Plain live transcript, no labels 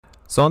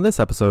So on this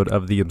episode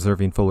of the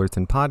Observing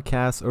Fullerton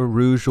podcast,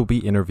 Arouge will be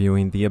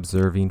interviewing the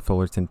Observing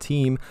Fullerton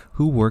team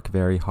who work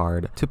very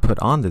hard to put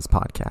on this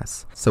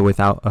podcast. So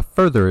without a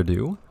further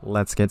ado,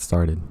 let's get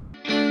started.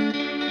 Wait,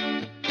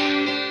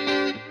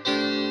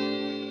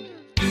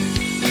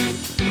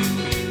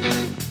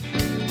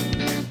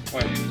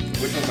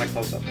 which one's my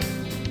close-up?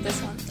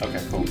 This one.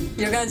 Okay, cool.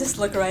 You're gonna just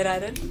look right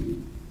at it?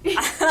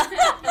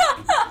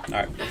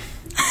 Alright.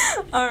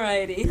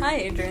 Alrighty. Hi,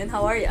 Adrian.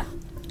 How are you?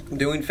 I'm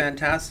doing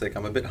fantastic.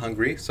 I'm a bit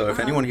hungry, so if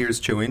anyone here is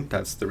chewing,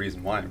 that's the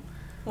reason why.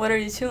 What are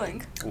you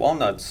chewing?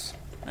 Walnuts.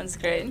 That's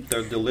great.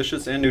 They're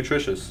delicious and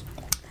nutritious.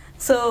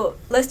 So,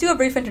 let's do a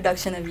brief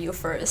introduction of you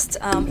first.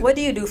 What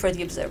do you do for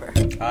The Observer?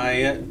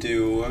 I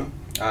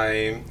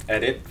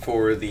edit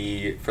for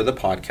the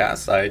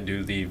podcast. I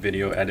do the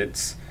video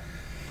edits.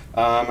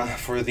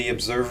 For The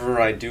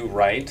Observer, I do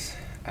write,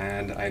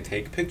 and I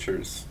take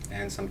pictures,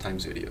 and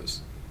sometimes videos.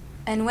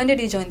 And when did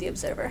you join The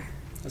Observer?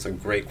 That's a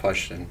great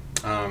question.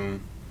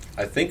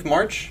 I think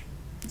March?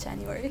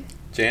 January?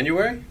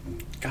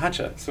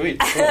 Gotcha. Sweet.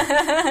 Cool.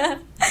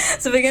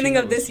 So beginning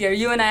of this year,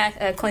 you and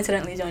I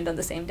coincidentally joined on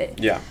the same day.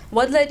 Yeah.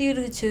 What led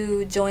you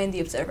to join The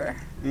Observer?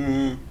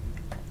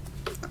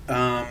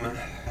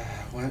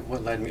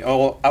 What led me?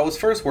 Oh, I was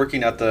first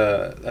working at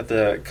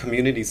the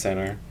community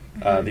center,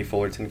 the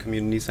Fullerton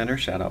Community Center.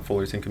 Shout out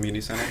Fullerton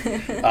Community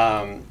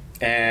Center.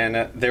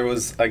 And there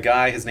was a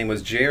guy, his name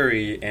was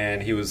Jerry,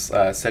 and he was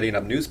setting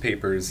up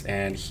newspapers,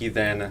 and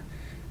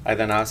I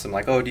then asked him,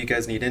 like, oh, do you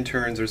guys need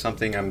interns or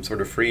something? I'm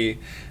sort of free.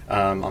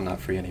 I'm not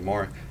free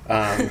anymore.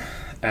 And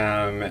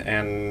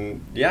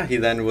yeah, he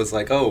then was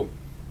like, oh,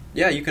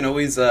 yeah, you can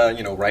always,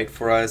 write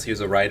for us. Here's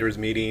a writer's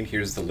meeting.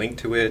 Here's the link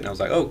to it. And I was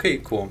like, oh, okay,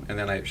 cool. And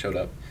then I showed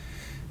up,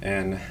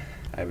 and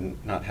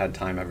I've not had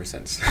time ever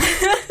since.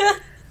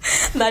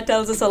 That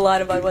tells us a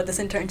lot about what this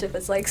internship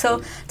is like.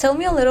 So tell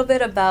me a little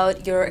bit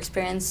about your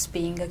experience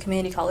being a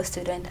community college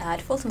student at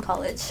Fullerton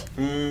College.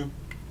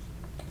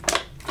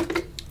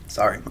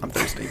 Sorry, I'm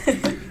thirsty.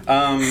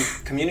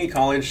 Community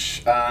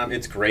college,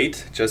 it's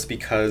great just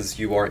because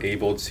you are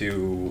able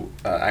to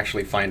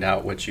actually find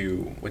out what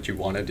you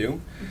want to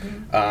do.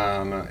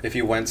 Mm-hmm. If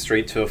you went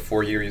straight to a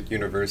 4-year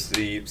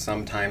university,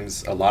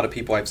 sometimes a lot of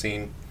people I've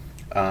seen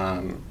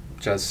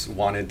just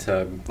wanted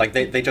to, like,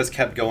 they just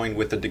kept going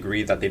with the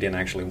degree that they didn't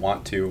actually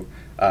want to.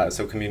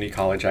 So community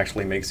college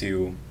actually makes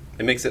it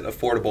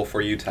affordable for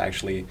you to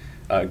actually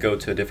go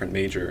to a different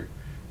major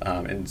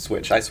and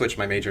switch. I switched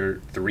my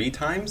major 3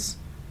 times.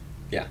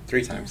 Yeah,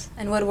 3 times.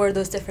 And what were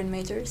those different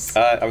majors?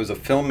 I was a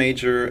film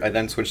major. I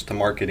then switched to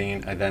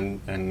marketing.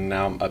 And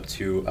now I'm up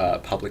to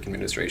public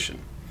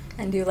administration.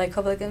 And do you like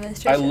public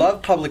administration? I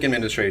love public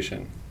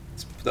administration.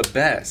 It's the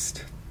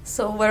best.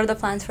 So what are the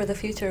plans for the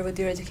future with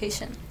your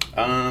education?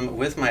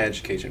 With my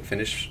education,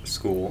 finish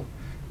school.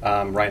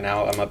 Right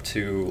now I'm up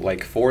to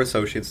like 4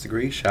 associate's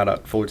degrees. Shout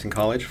out Fullerton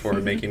College for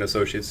making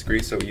associate's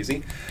degree so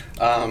easy.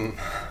 And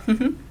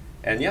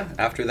yeah,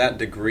 after that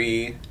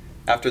degree,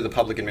 after the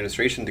public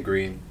administration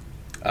degree,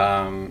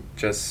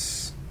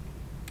 just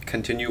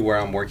continue where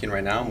I'm working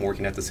right now. I'm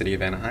working at the City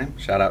of Anaheim.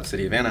 Shout out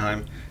City of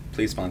Anaheim.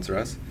 Please sponsor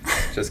us.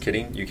 Just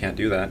kidding. You can't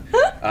do that.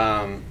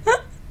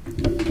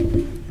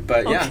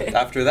 But yeah, okay.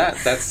 After that,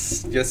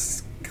 that's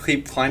just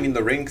keep climbing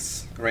the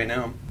ranks right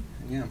now.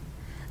 Yeah.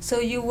 So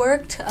you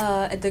worked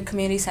at the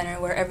community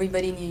center where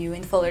everybody knew you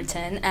in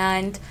Fullerton,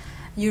 and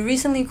you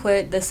recently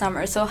quit this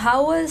summer. So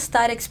how was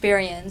that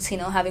experience,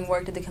 having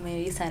worked at the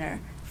community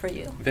center for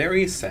you?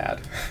 Very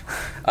sad.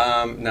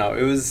 No,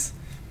 it was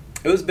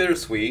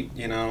bittersweet,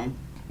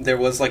 There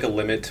was like a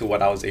limit to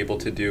what I was able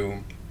to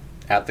do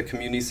at the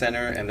community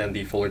center, and then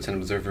the Fullerton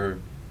Observer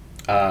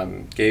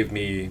gave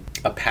me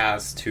a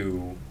pass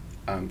to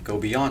go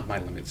beyond my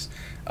limits.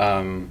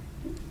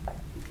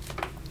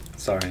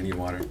 Sorry, I need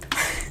water.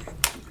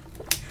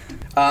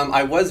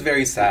 I was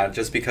very sad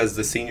just because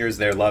the seniors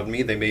there loved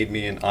me. They made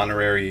me an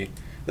honorary,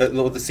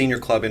 the senior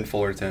club in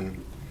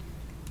Fullerton.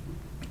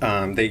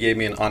 They gave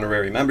me an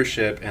honorary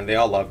membership, and they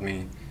all loved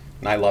me,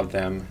 and I loved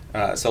them.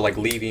 So like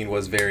leaving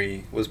was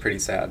pretty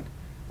sad.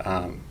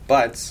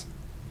 But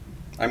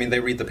I mean,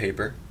 they read the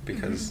paper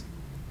because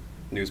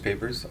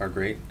newspapers are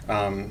great.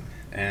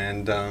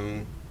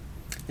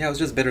 Yeah, it was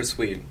just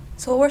bittersweet.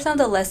 So what were some of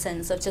the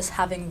lessons of just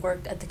having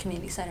worked at the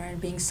community center and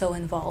being so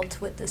involved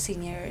with the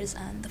seniors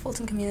and the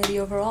Fullerton community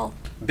overall?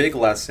 Big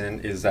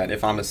lesson is that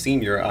if I'm a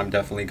senior, I'm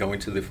definitely going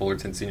to the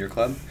Fullerton Senior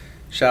Club.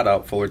 Shout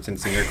out Fullerton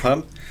Senior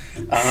Club.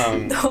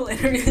 The whole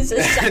interview is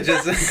just,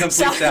 just a complete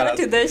shout out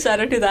to this, shout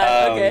out to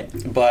that. Okay.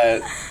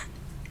 But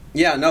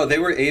yeah, no, they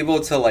were able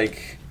to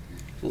like.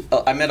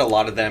 I met a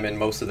lot of them, and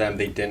most of them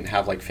they didn't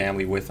have like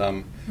family with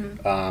them.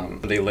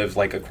 Mm-hmm. They lived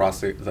like across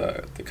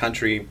the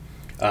country.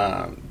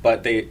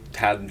 But they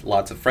had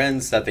lots of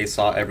friends that they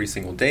saw every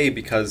single day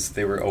because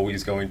they were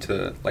always going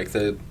to like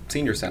the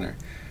senior center.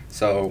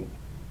 So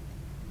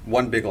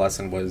one big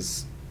lesson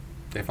was,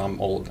 if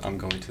I'm old, I'm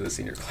going to the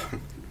senior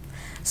club.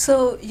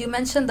 So you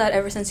mentioned that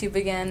ever since you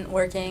began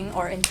working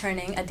or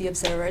interning at The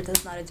Observer, this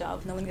is not a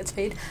job, no one gets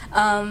paid.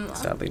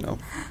 Sadly, no.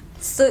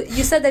 So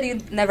you said that you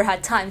never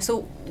had time.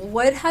 So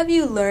what have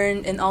you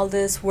learned in all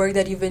this work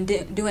that you've been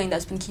doing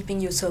that's been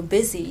keeping you so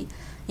busy?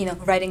 You know,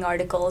 writing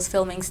articles,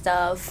 filming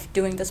stuff,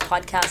 doing this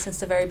podcast since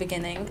the very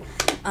beginning.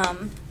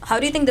 How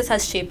do you think this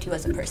has shaped you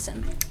as a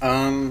person?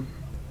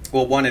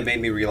 Well, one, it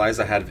made me realize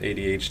I had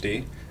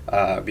ADHD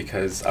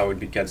because I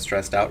would get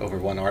stressed out over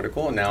one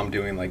article, and now I'm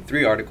doing like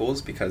 3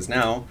 articles because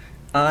now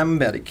I'm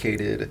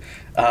medicated.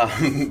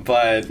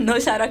 But No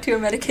shout out to your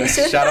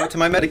medication. Shout out to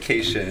my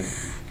medication.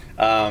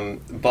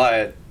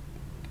 But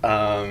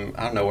I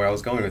don't know where I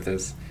was going with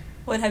this.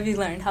 What have you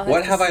learned?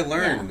 What have I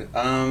learned?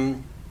 Yeah.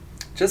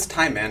 Just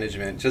time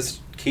management.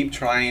 Just keep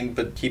trying,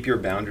 but keep your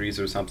boundaries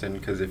or something.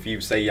 Because if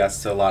you say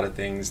yes to a lot of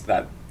things,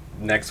 that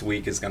next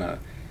week is gonna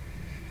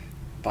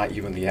bite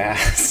you in the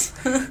ass.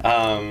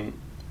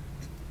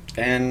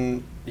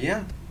 And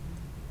yeah.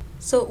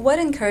 So what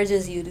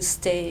encourages you to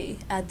stay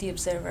at The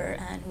Observer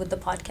and with the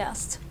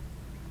podcast?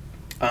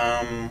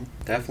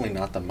 Definitely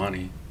not the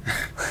money.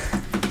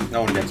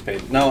 No one gets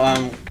paid.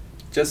 No,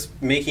 just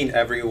making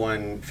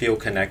everyone feel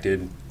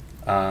connected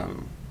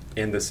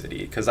in the city.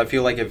 Because I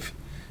feel like if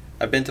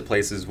I've been to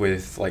places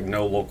with like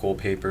no local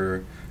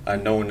paper,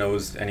 no one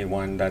knows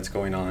anyone that's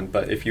going on.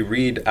 But if you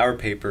read our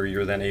paper,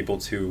 you're then able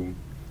to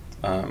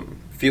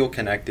feel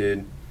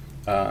connected,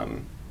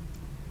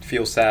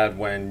 feel sad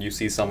when you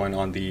see someone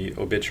on the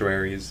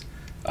obituaries,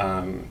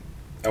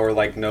 or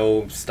like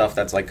know stuff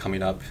that's like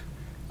coming up,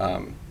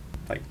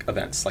 like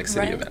events, like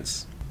city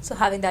events. So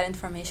having that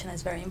information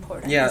is very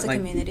important as a like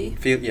community.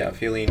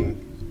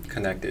 Feeling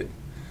connected.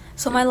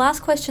 So my last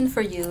question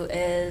for you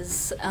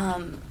is,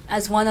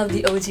 as one of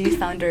the OG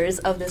founders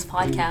of this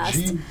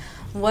podcast,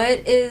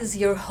 what is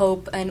your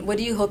hope and what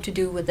do you hope to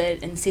do with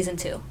it in season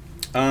 2?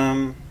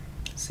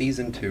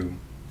 Season 2.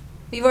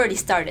 We've already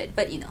started,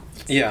 but you know.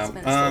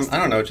 I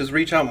don't know. Just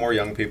reach out more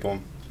young people.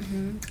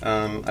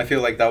 Mm-hmm. I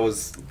feel like that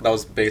was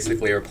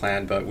basically our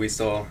plan, but we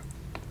still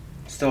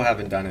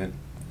haven't done it.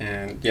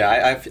 And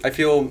yeah, I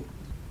feel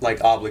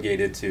like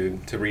obligated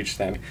to reach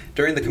them.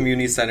 During the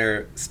community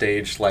center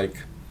stage,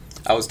 like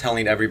I was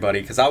telling everybody,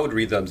 because I would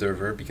read the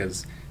Observer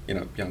because, you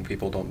know, young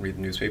people don't read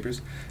the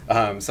newspapers.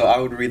 So I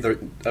would read the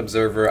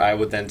Observer. I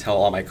would then tell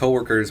all my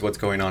coworkers what's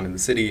going on in the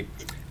city.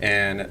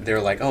 And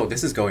they're like, oh,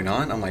 this is going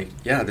on? I'm like,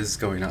 yeah, this is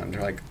going on.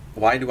 They're like,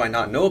 why do I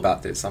not know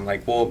about this? I'm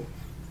like, well,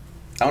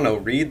 I don't know,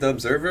 read the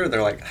Observer?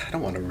 They're like, I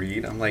don't want to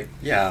read. I'm like,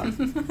 yeah,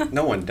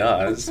 no one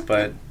does,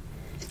 but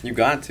you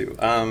got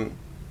to.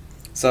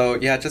 So,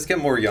 yeah, just get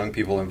more young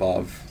people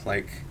involved.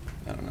 Like,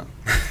 I don't know.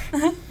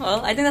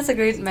 Well, I think that's a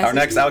great message. Our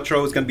next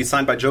outro is going to be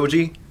signed by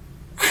Joji.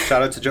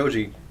 Shout out to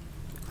Joji.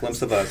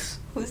 Glimpse of us.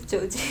 Who's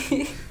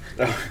Joji?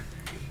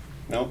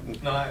 No?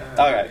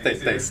 All right,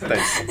 thanks.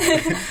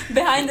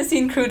 Behind the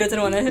scene crew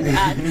doesn't want to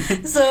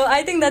add. So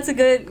I think that's a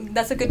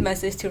good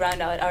message to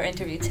round out our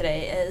interview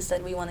today, is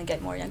that we want to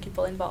get more young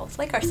people involved,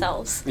 like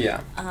ourselves.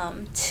 Yeah.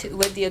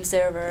 With The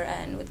Observer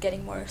and with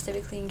getting more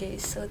civically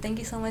engaged. So thank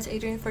you so much,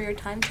 Adrian, for your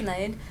time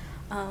tonight.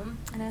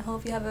 And I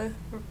hope you have a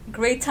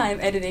great time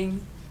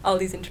editing all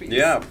these interviews.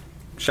 Yeah.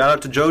 Shout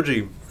out to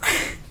Joji.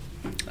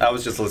 I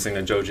was just listening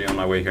to Joji on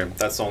my way here.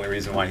 That's the only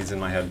reason why he's in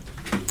my head.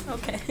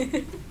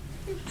 Okay.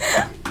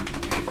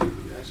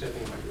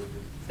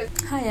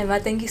 Hi, Emma.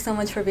 Thank you so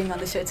much for being on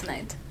the show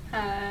tonight.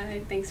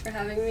 Hi, thanks for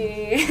having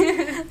me.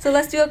 So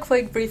let's do a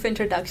quick, brief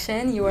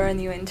introduction. You are a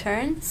new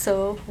intern.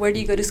 So where do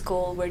you go to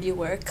school? Where do you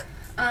work?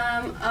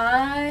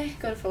 I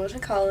go to Fullerton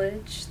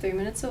College, 3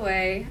 minutes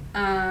away,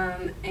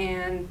 and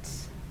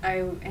I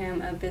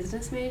am a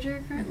business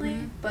major currently,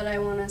 but I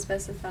want to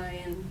specify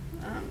in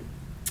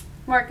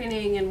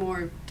marketing and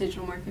more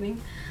digital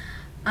marketing.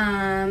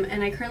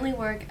 And I currently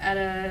work at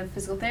a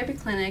physical therapy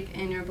clinic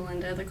in Yorba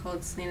Linda. They're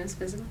called Salinas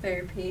Physical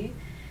Therapy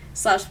 /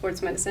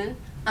 Sports Medicine.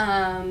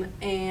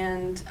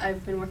 And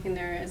I've been working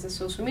there as a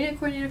social media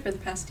coordinator for the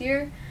past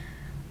year.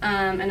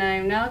 And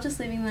I'm now just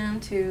leaving them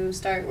to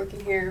start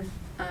working here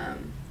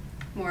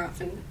more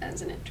often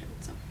as an intern.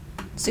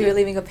 So you're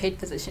leaving a paid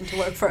position to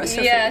work for us?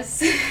 Yes.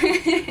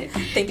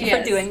 Thank you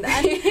for doing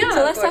that. Yeah,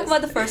 so let's talk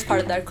about the first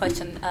part of that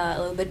question a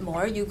little bit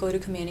more. You go to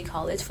community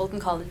college. Fulton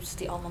College is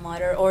the alma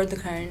mater or the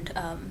current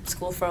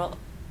school for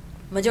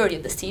majority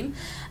of this team.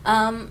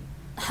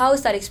 How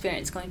is that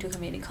experience going to a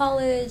community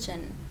college?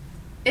 And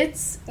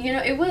it's,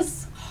 it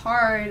was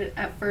hard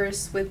at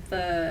first with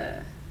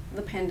the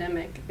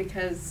pandemic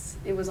because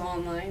it was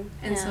online,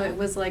 and so it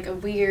was like a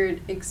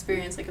weird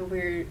experience, like a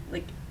weird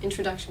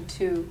introduction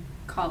to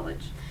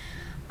college.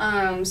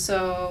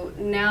 So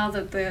now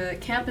that the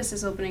campus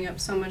is opening up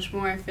so much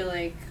more, I feel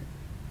like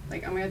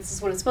oh my God, this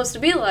is what it's supposed to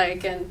be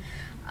like, and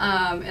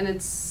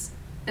it's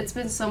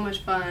been so much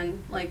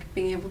fun, like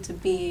being able to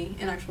be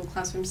in actual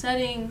classroom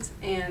settings,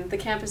 and the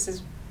campus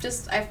is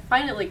just, I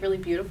find it really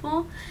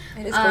beautiful.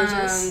 It is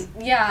gorgeous.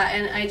 Yeah,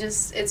 and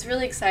it's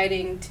really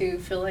exciting to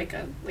feel like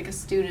a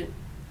student,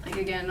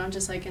 again, not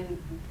just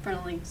in front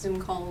of Zoom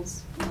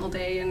calls all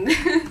day, and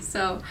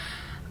so.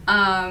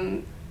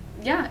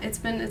 Yeah, it's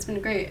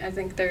been great. I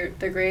think they're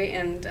great,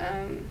 and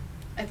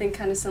I think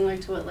kind of similar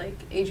to what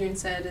Adrian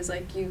said is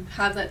you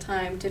have that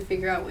time to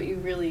figure out what you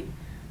really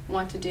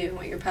want to do and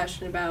what you're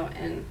passionate about,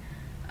 and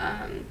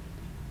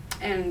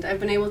I've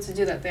been able to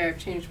do that there. I've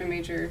changed my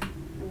major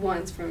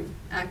once from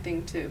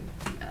acting to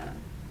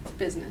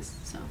business,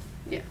 so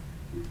yeah.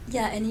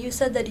 Yeah, and you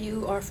said that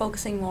you are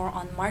focusing more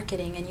on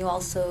marketing, and you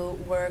also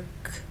work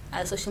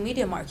as a social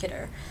media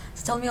marketer.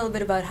 So tell me a little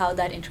bit about how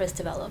that interest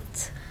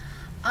developed.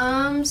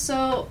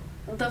 So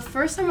the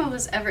first time I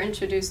was ever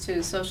introduced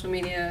to social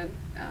media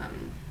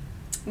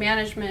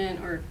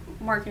management or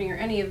marketing or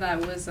any of that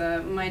was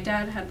my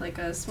dad had like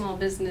a small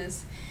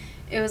business.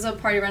 It was a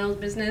party rentals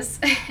business,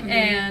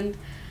 and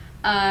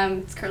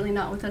it's currently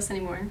not with us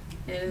anymore.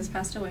 It has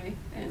passed away,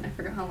 and I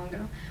forgot how long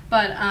ago.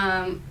 But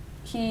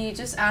he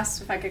just asked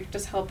if I could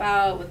just help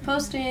out with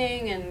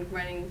posting and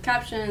writing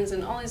captions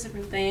and all these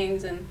different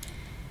things, and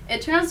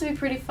it turned out to be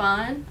pretty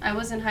fun. I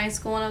was in high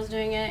school when I was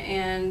doing it,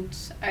 and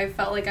I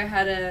felt like I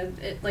had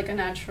a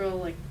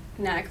natural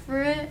knack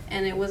for it,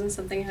 and it wasn't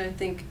something I had to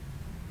think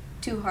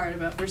too hard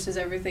about, versus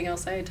everything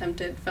else I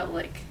attempted felt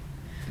like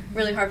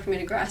really hard for me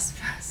to grasp.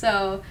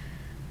 So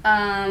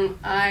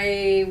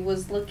I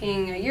was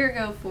looking a year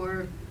ago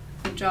for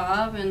a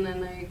job, and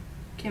then I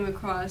came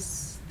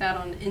across that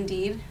on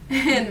Indeed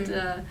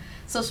and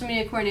social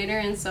media coordinator,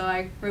 and so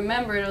I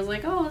remembered, I was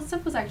like, oh, this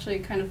stuff was actually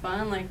kind of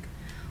fun, like,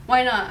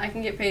 why not? I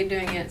can get paid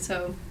doing it.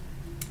 So,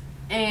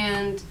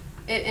 and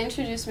it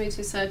introduced me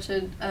to such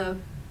a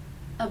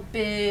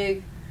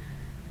big,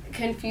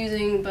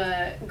 confusing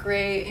but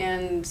great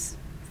and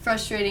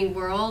frustrating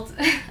world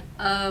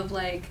of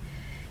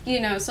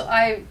so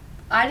I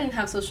didn't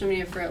have social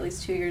media for at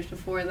least 2 years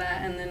before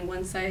that, and then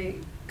once I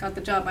got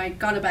the job, I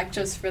got it back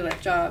just for that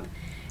job,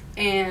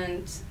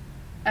 and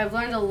I've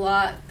learned a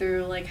lot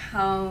through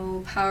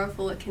how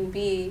powerful it can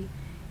be,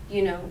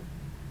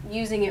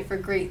 using it for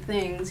great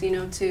things,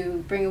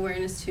 to bring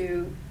awareness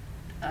to,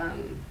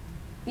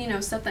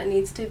 stuff that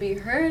needs to be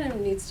heard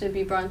and needs to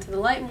be brought into the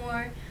light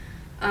more.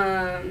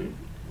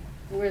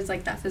 Whereas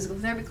that physical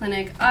therapy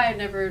clinic, I had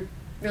never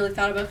really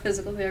thought about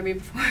physical therapy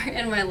before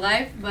in my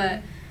life,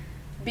 but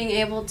being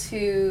able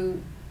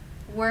to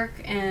work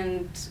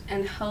and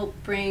help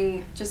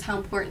bring just how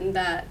important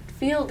that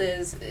field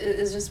is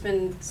just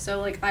been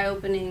so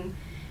eye-opening,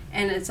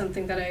 and it's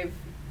something that I've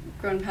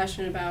grown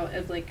passionate about,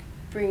 of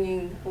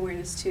bringing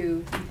awareness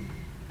to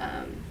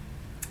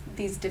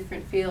these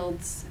different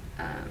fields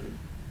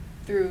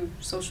through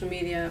social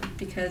media,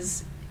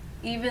 because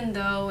even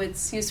though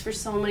it's used for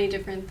so many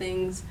different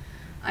things,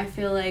 I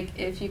feel like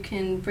if you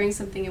can bring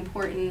something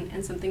important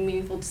and something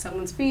meaningful to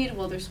someone's feed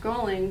while they're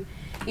scrolling,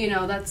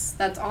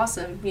 that's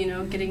awesome.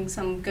 Getting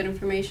some good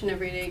information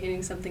every day,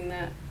 getting something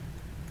that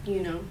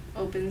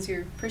opens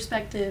your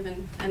perspective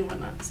and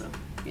whatnot. So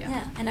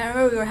yeah. And I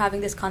remember we were having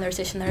this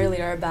conversation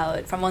earlier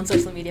about, from one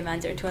social media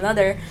manager to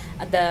another,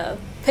 the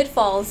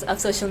pitfalls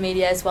of social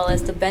media as well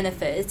as the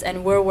benefits,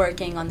 and we're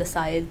working on the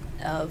side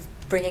of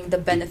bringing the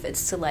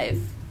benefits to life,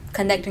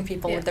 connecting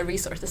people with the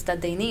resources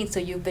that they need. So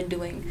you've been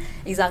doing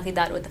exactly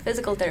that with the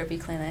physical therapy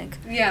clinic.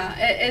 Yeah,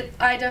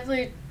 I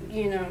definitely,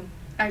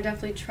 I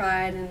definitely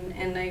tried,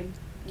 and I,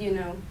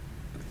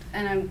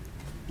 and I'm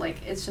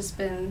it's just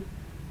been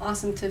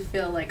awesome to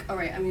feel all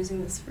right, I'm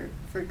using this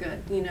for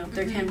good.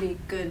 There can be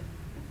good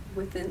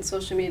within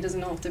social media. It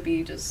doesn't have to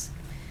be just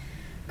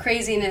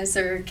craziness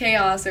or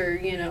chaos or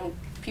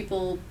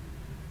people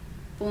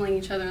bullying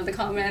each other in the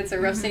comments or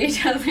roasting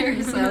each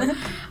other. So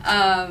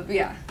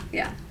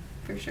yeah,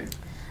 for sure.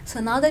 So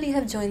now that you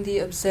have joined the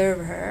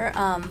Observer,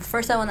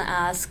 first I want to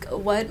ask,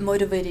 what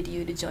motivated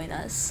you to join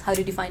us? How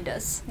did you find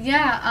us?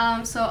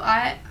 Yeah, so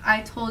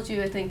I told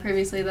you, I think,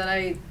 previously that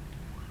I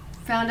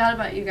found out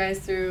about you guys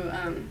through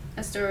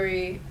a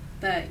story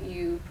that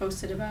you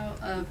posted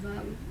about of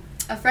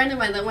a friend of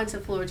mine that went to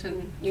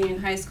Fullerton Union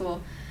High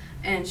School,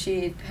 and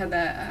she had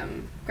that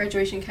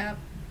graduation cap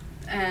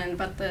and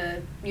about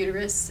the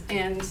uterus,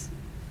 and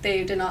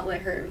they did not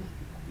let her,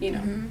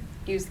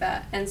 use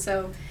that. And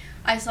so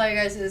I saw you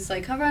guys'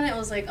 cover on it. It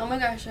was oh my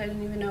gosh, I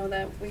didn't even know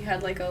that we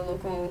had a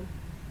local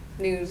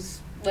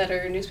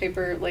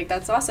newspaper.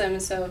 That's awesome.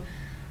 And so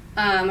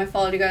I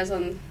followed you guys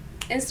on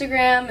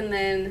Instagram, and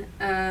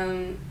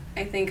then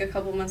I think a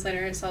couple months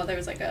later I saw there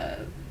was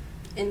a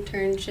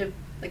internship,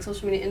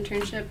 social media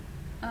internship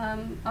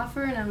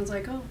offer, and I was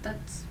oh,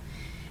 that's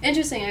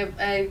interesting.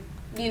 I'd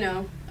be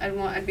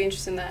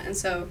interested in that. And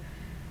so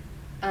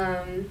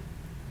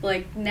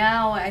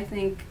now I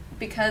think,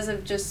 because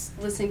of just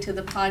listening to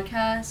the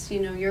podcast,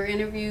 your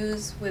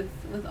interviews with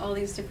all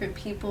these different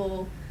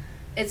people,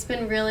 it's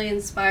been really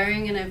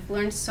inspiring, and I've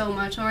learned so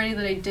much already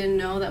that I didn't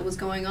know that was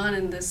going on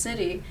in the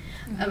city,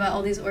 about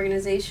all these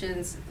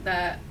organizations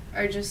that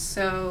are just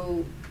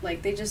so,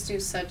 they just do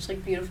such,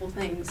 beautiful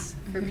things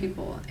for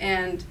people.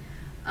 And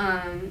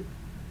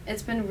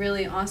it's been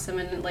really awesome,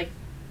 and,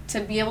 to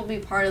be able to be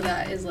part of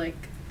that is,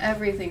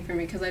 everything for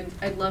me, because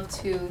I'd love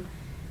to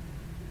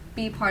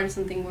be part of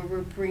something where we're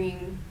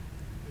bringing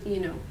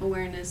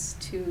awareness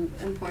to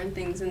important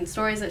things and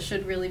stories that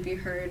should really be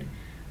heard.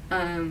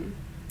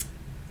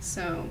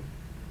 So,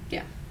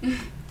 yeah.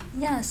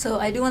 Yeah, so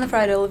I do want to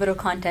provide a little bit of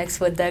context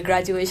with the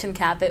graduation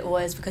cap. It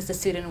was because the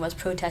student was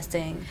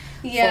protesting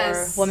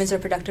Yes. for women's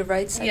reproductive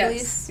rights, I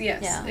believe. Yes,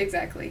 Yeah.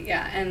 exactly.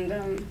 Yeah,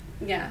 and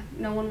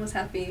no one was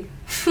happy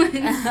when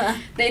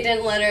they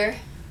didn't let her,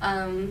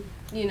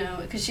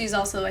 because she's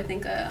also, I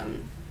think, I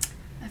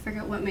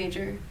forget what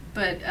major,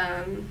 but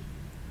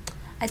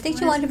I think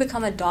she wanted to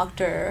become a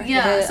doctor.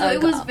 Yeah, so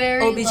it was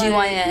very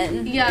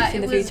OBGYN. Yeah,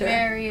 in it the was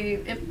future.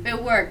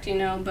 it worked,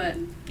 but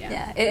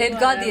Yeah, it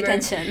got the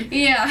attention.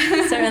 Yeah.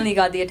 Certainly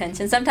got the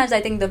attention. Sometimes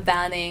I think the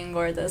banning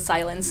or the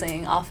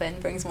silencing often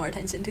brings more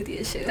attention to the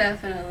issue.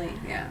 Definitely,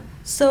 yeah.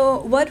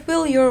 So, what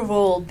will your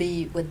role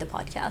be with the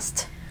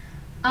podcast?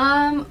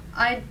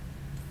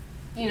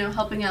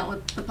 Helping out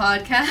with the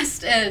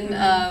podcast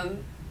and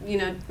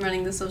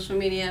running the social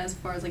media as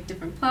far as like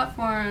different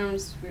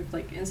platforms. We have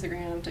like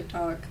Instagram,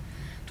 TikTok,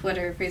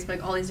 Twitter,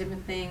 Facebook, all these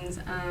different things.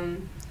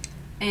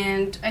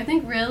 And I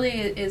think really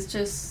it's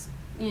just,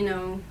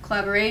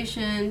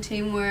 collaboration,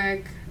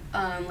 teamwork,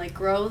 like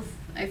growth.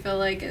 I feel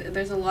like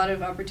there's a lot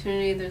of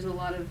opportunity. There's a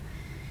lot of,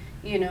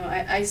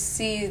 I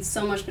see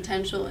so much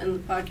potential in the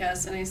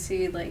podcast, and I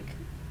see like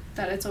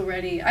that it's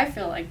already, I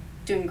feel like,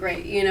 doing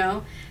great,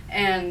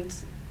 and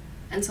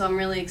so I'm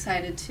really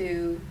excited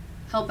to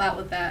help out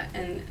with that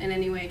in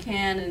any way I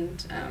can,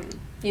 and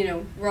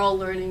we're all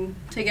learning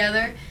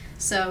together,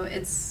 so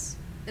it's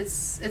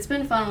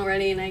been fun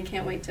already, and I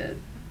can't wait to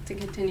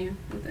continue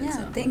with it. Yeah,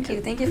 so,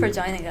 thank you for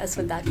joining us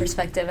with that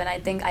perspective. And I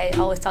think I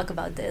always talk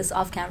about this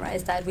off camera,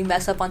 is that we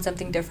mess up on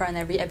something different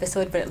every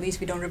episode, but at least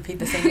we don't repeat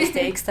the same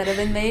mistakes that have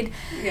been made.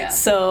 Yeah.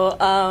 So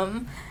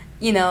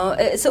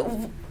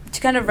so to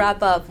kind of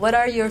wrap up, what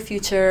are your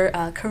future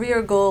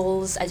career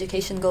goals,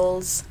 education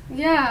goals?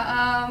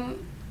 Yeah,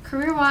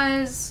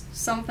 career-wise,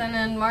 something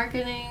in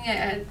marketing.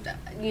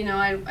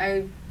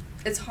 I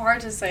it's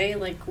hard to say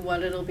like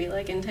what it'll be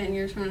like in 10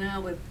 years from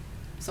now with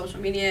social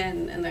media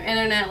and the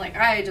internet. Like,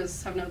 I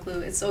just have no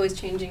clue. It's always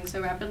changing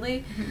so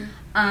rapidly.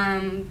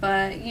 Mm-hmm.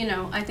 But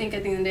I think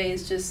at the end of the day,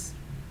 it's just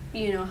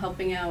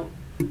helping out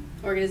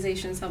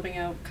organizations, helping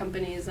out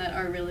companies that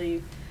are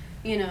really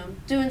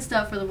doing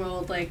stuff for the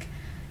world. Like,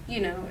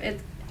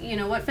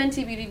 what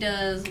Fenty Beauty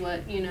does,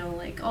 what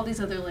like all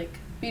these other like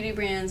beauty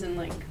brands and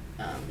like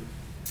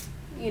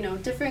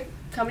different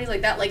companies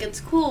like that. Like, it's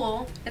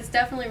cool. It's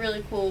definitely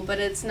really cool, but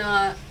it's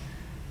not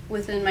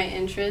within my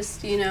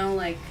interest.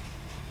 Like,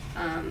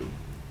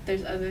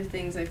 there's other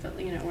things I feel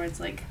where it's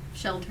like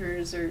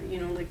shelters or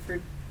like for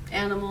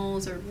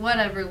animals or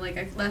whatever.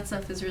 Like, that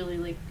stuff is really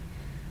like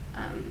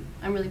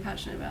I'm really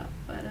passionate about.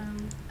 But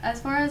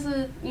as far as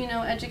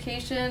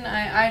education,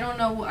 I don't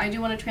know. I do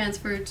want to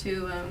transfer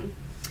to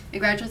a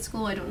graduate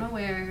school. I don't know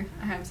where.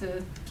 I have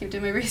to keep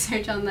doing my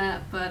research on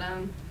that. But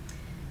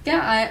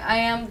I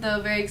am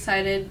though very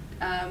excited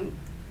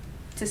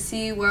to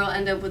see where I'll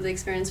end up with the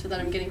experience that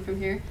I'm getting from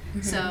here.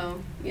 Mm-hmm.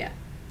 So yeah.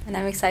 And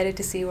I'm excited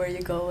to see where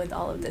you go with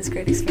all of this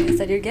great experience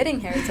that you're getting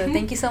here. So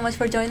thank you so much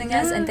for joining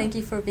us, and thank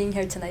you for being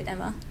here tonight,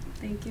 Emma.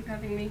 Thank you for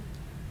having me.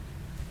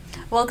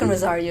 Welcome,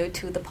 Rosario,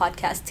 to the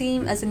podcast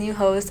team as a new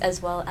host,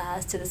 as well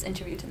as to this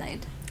interview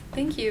tonight.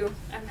 Thank you.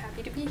 I'm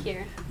happy to be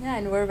here. Yeah,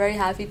 and we're very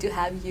happy to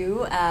have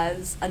you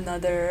as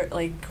another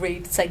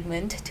great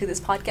segment to this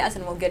podcast,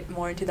 and we'll get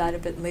more into that a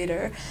bit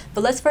later.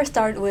 But let's first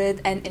start with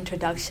an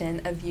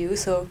introduction of you.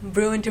 So,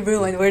 Bruin to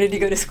Bruin, where did you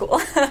go to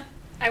school?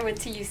 I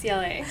went to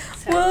UCLA.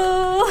 So,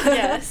 whoa!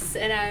 Yes,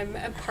 and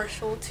I'm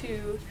partial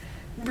to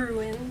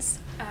Bruins.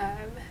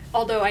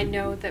 Although I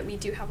know that we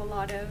do have a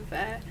lot of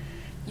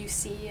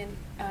UC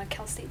and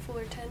Cal State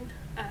Fullerton.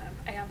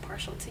 I am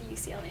partial to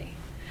UCLA.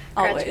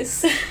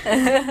 Always.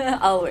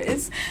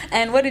 Always.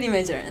 And what did you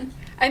major in?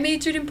 I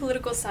majored in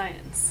political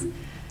science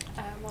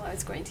while I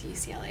was going to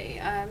UCLA.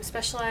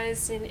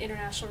 Specialized in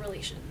international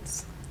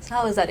relations. So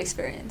how was that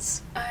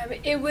experience?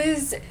 It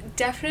was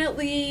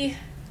definitely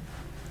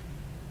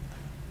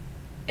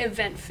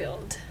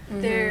event-filled.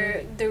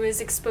 Mm-hmm. There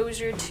was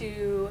exposure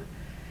to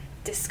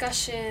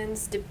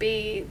discussions,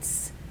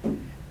 debates,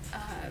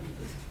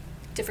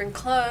 different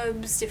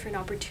clubs, different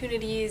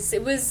opportunities.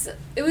 It was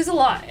a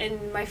lot.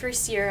 In my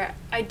first year,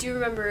 I do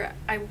remember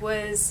I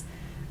was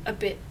a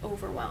bit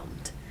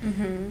overwhelmed.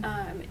 Mm-hmm.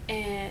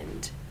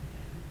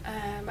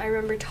 I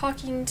remember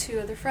talking to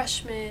other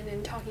freshmen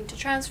and talking to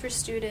transfer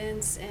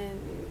students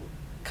and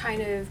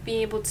kind of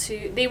they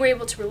were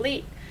able to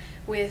relate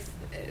with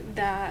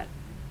that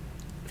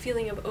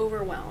feeling of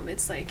overwhelm.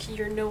 It's like you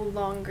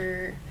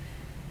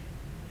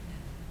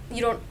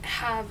don't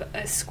have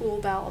a school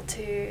bell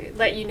to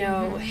let you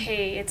know, mm-hmm.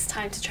 hey, it's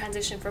time to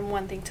transition from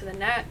one thing to the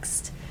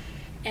next.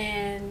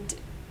 And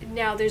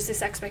now there's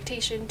this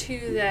expectation,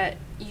 too, that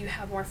you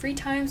have more free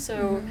time, so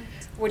mm-hmm.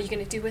 what are you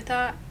going to do with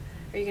that?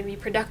 Are you going to be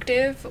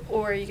productive,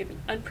 or are you going to be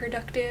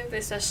unproductive,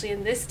 especially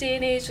in this day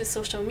and age with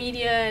social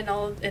media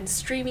and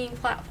streaming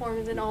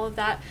platforms and all of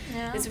that?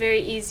 Yeah. It's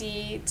very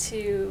easy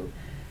to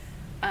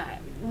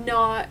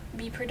not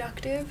be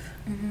productive,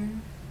 mm-hmm.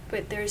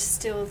 but there's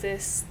still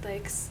this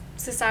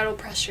societal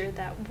pressure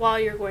that while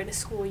you're going to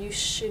school you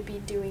should be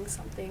doing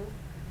something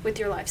with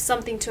your life,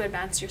 something to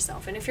advance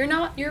yourself. And if you're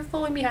not, you're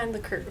falling behind the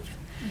curve.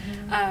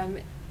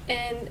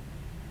 And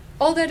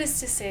all that is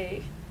to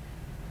say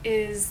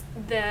is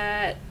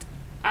that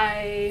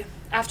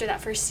after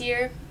that first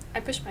year, I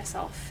pushed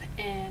myself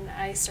and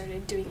I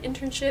started doing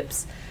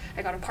internships.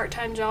 I got a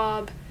part-time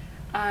job.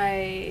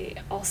 I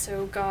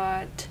also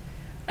got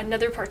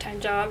another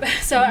part-time job.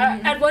 So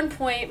at one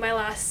point, my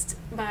last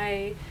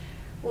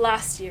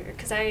year,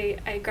 because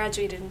I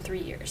graduated in 3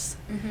 years.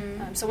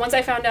 So once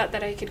I found out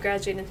that I could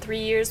graduate in 3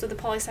 years with a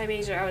poli-sci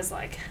major, I was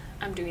like,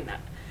 I'm doing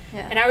that.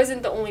 Yeah. And I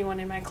wasn't the only one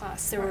in my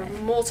class. There were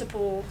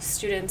multiple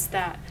students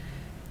that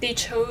they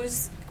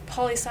chose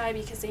poli-sci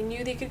because they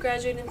knew they could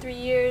graduate in 3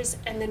 years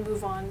and then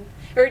move on,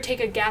 or take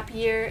a gap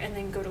year and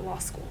then go to law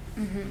school.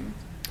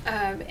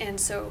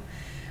 And so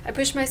I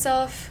pushed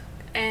myself,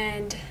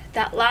 and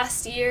that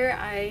last year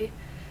I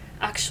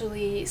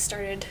actually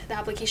started the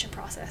application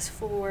process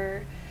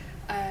for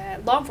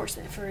law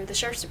enforcement for the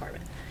sheriff's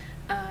department.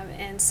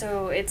 And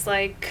so it's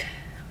like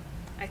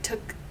I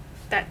took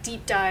that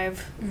deep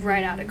dive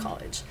right out of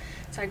college.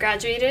 So I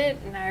graduated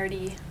and I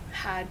already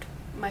had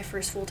my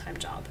first full-time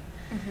job.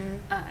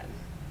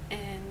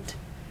 And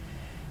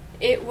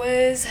it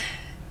was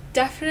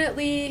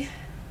definitely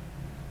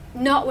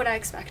not what I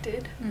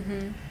expected.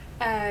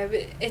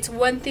 It's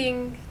one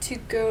thing to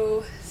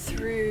go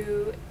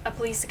through a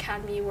police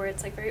academy where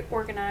it's like very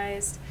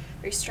organized,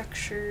 very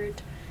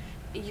structured.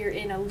 You're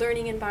in a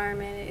learning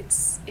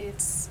environment.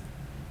 It's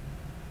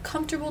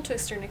comfortable to a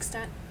certain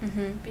extent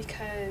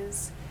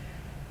because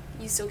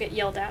you still get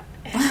yelled at.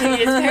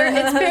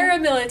 It's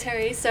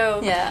paramilitary, so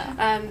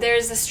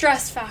there's a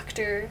stress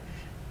factor.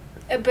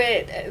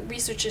 But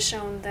research has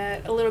shown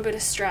that a little bit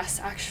of stress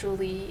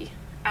actually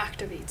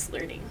activates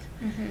learning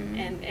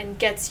and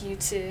gets you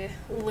to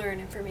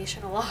learn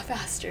information a lot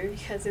faster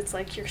because it's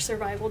like your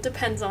survival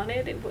depends on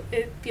it.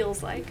 It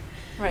feels like.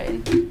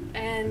 Right.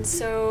 And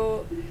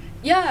so,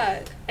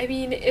 yeah, I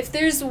mean, if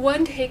there's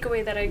one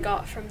takeaway that I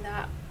got from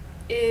that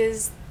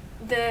is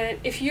that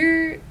if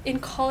you're in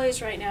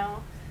college right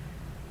now,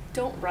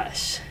 don't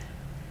rush.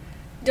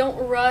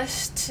 Don't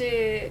rush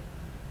to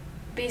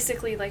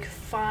basically like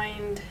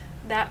find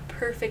that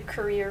perfect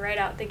career right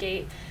out the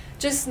gate.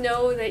 Just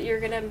know that you're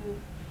gonna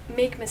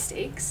make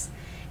mistakes,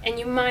 and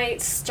you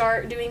might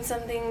start doing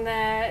something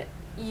that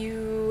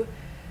you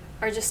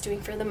are just doing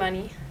for the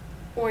money,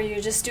 or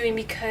you're just doing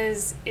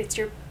because it's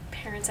your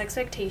parents'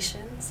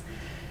 expectations.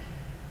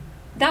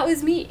 That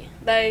was me.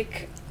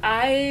 Like,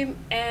 I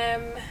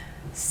am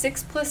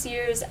 6+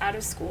 years out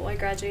of school. I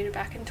graduated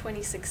back in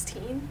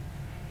 2016,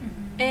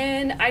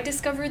 and I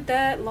discovered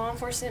that law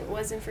enforcement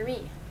wasn't for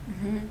me.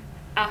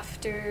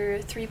 After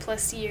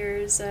 3+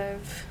 years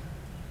of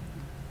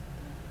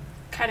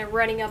kind of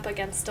running up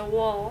against a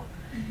wall,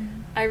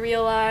 I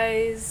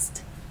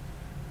realized,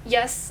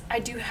 yes, I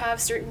do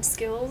have certain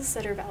skills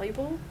that are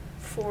valuable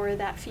for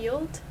that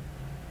field,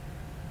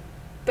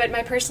 but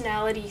my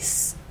personality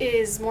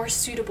is more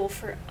suitable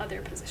for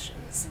other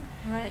positions.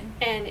 Right.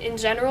 And in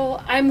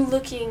general, I'm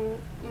looking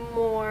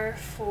more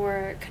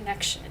for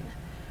connection,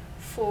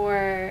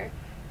 for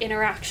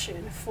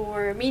interaction,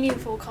 for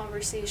meaningful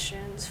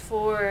conversations,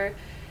 for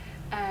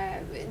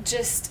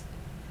just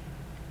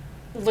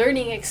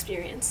learning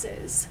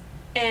experiences.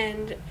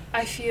 And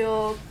I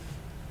feel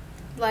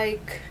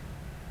like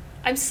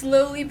I'm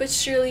slowly but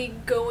surely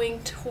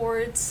going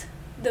towards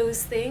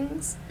those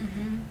things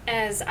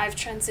as I've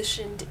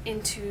transitioned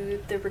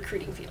into the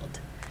recruiting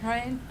field.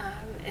 Right.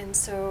 And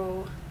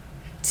so,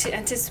 to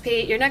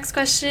anticipate your next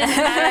question,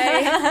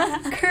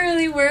 I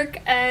currently work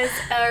as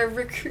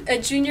a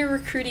junior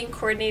recruiting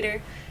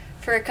coordinator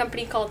for a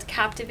company called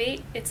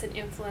Captivate. It's an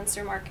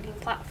influencer marketing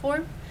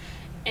platform,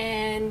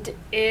 and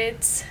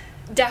it's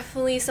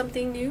definitely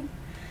something new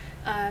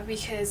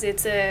because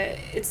it's a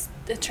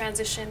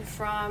transition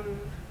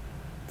from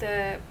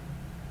the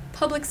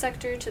public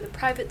sector to the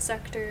private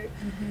sector,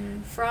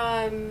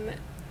 from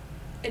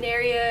an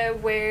area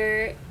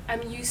where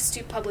I'm used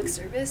to public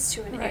service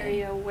to an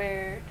area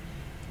where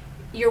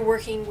you're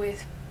working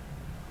with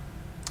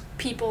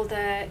people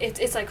that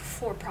it's like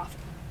for profit.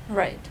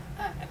 Right.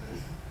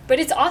 But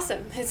it's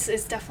awesome. It's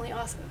definitely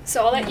awesome.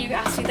 So I'll let you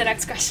ask me the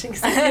next question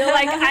because I feel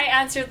like I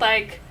answered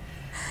like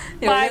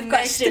 5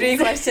 questions. 3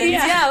 questions.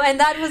 Yeah, and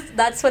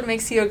that's what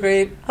makes you a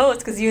great host,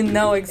 because you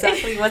know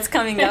exactly what's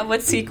coming up,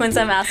 what sequence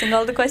I'm asking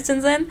all the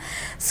questions in.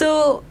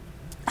 So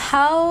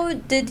how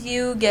did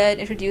you get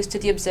introduced to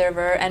The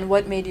Observer, and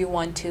what made you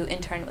want to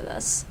intern with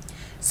us?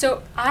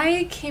 So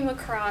I came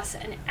across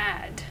an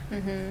ad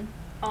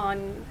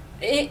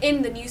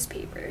in the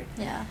newspaper.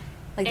 Yeah.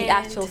 Like the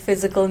actual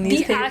physical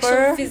newspaper? The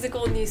actual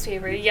physical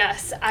newspaper,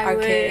 yes. I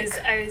was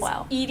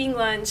eating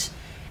lunch,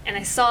 and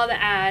I saw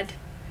the ad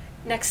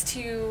next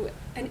to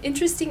an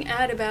interesting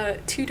ad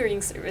about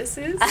tutoring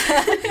services. I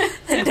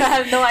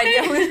have no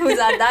idea whose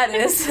ad that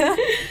is.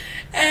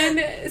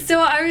 And so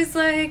I was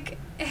like,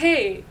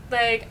 hey,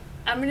 like,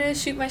 I'm going to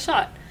shoot my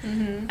shot.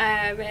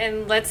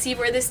 And let's see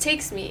where this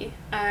takes me.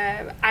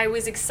 I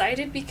was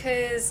excited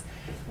because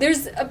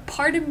there's a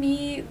part of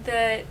me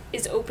that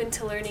is open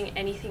to learning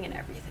anything and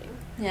everything.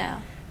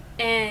 Yeah.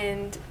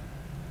 And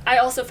I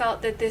also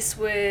felt that this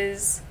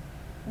was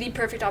the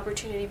perfect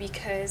opportunity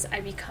because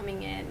I'd be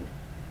coming in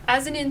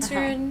as an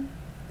intern.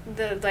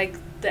 The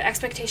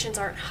expectations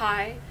aren't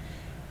high,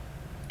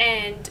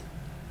 and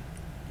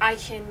I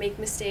can make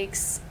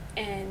mistakes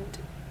and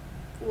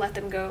let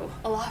them go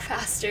a lot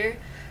faster,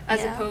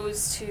 as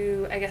opposed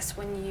to, I guess,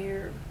 when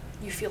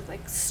you feel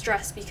like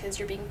stressed because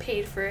you're being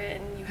paid for it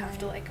and you have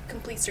to like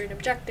complete certain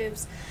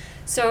objectives.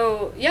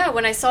 So yeah,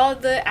 when I saw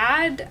the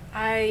ad,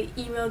 I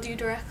emailed you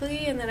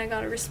directly, and then I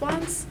got a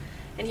response,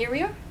 and here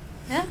we are.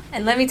 Yeah,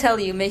 and let me tell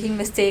you, making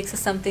mistakes is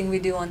something we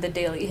do on the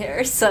daily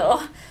here,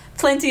 so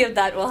plenty of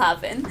that will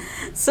happen.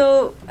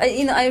 So,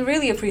 I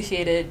really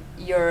appreciated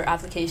your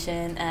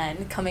application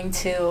and coming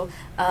to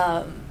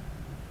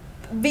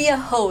be a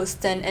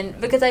host, and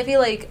because I feel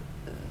like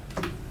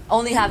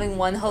only having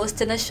one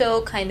host in a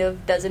show kind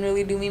of doesn't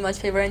really do me much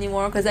favor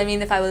anymore, because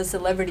if I was a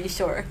celebrity,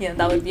 sure,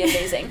 that would be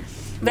amazing.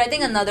 But I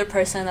think another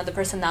person, another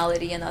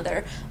personality,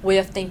 another way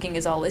of thinking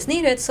is always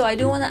needed. So I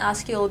do want to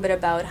ask you a little bit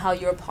about how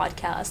your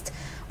podcast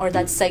or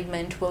that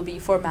segment will be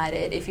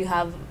formatted, if you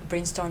have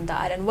brainstormed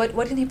that, and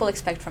what can people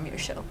expect from your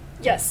show?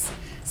 Yes.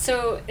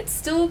 So it's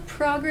still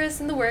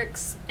progress in the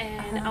works,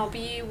 and I'll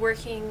be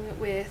working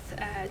with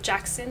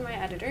Jackson, my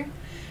editor.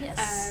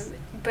 Yes.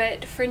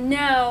 But for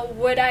now,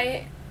 what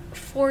I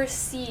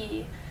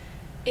foresee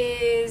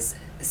is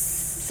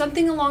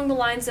something along the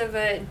lines of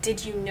a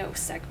Did You Know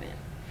segment.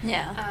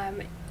 Yeah.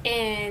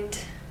 And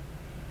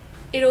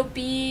it'll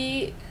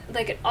be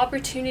like an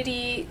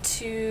opportunity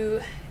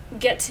to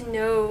get to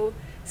know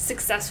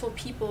successful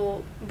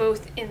people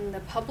both in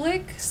the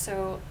public,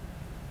 so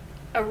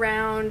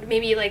around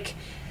maybe like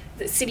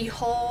the city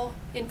hall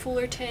in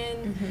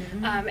Fullerton,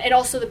 and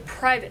also the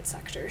private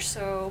sector,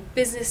 so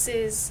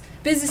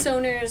business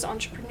owners,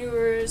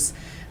 entrepreneurs,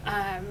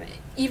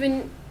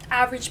 even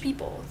average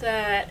people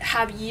that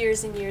have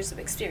years and years of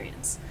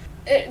experience.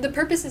 The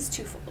purpose is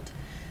twofold.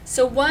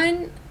 So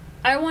one,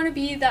 I want to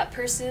be that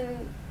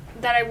person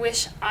that I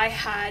wish I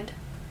had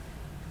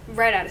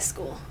right out of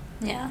school.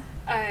 Yeah.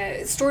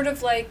 Sort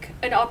of like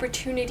an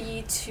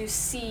opportunity to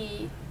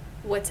see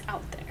what's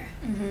out there.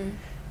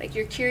 Like,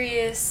 you're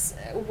curious,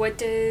 what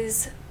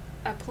does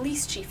a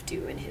police chief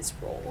do in his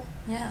role?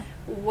 Yeah.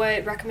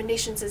 What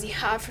recommendations does he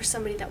have for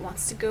somebody that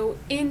wants to go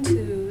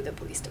into the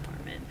police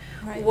department?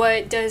 Right.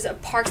 What does a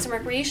Parks and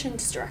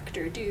Recreations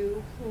director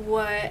do?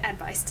 What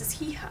advice does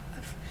he have?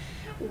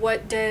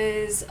 What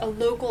does a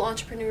local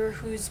entrepreneur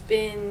who's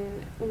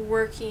been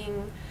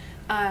working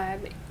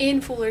in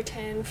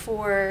Fullerton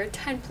for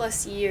 10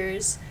 plus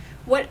years,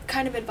 what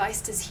kind of advice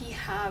does he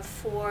have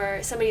for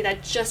somebody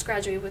that just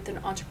graduated with an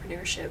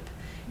entrepreneurship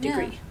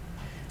degree? Yeah.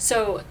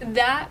 So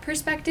that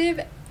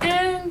perspective,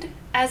 and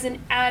as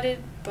an added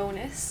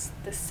bonus,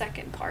 the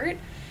second part,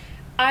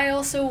 I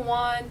also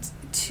want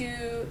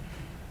to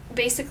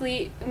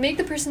basically make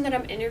the person that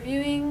I'm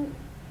interviewing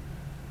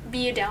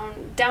be a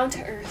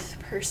down-to-earth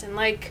person,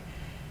 like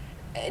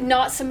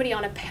not somebody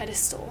on a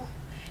pedestal.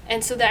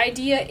 And so the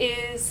idea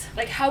is,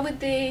 like, how would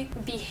they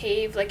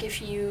behave, like,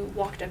 if you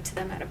walked up to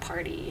them at a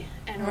party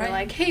and were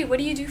like, hey, what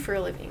do you do for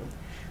a living?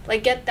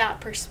 Like, get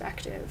that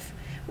perspective.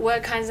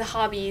 What kinds of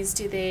hobbies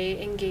do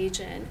they engage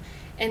in?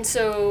 And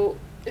so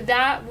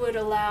that would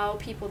allow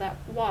people that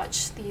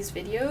watch these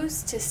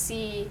videos to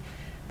see,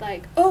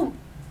 like, oh,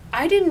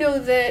 I didn't know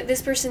that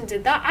this person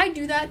did that. I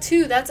do that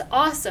too. That's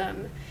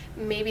awesome.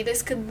 Maybe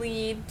this could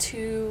lead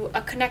to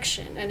a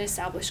connection, an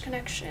established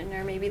connection,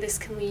 or maybe this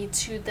can lead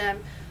to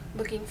them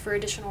looking for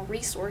additional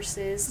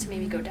resources to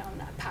maybe go down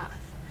that path.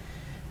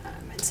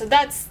 And so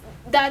that's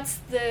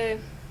the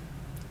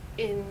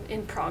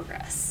in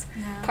progress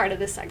part of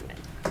the segment.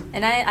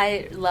 And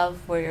I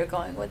love where you're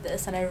going with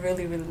this, and I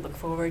really, really look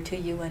forward to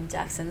you and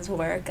Jackson's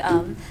work.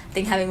 I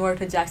think having worked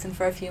with Jackson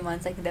for a few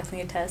months, I can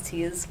definitely attest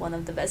he is one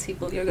of the best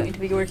people you're going to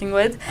be working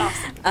with.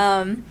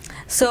 Awesome.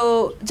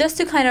 So just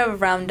to kind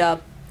of round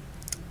up,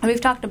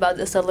 we've talked about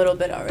this a little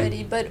bit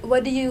already, but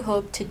what do you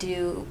hope to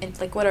do,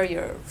 what are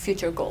your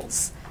future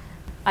goals,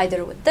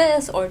 either with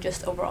this or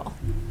just overall?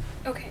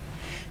 Okay,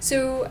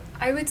 so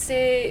I would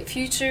say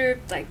future,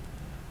 like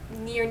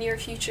near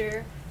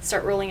future,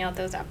 start rolling out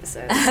those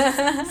episodes.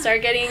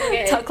 Start getting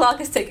it. The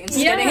clock is ticking.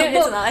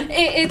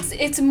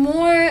 It's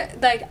more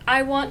like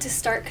I want to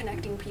start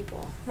connecting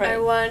people. Right. I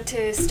want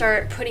to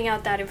start putting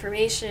out that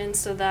information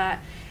so that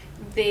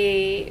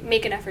they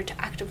make an effort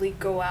to actively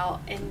go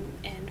out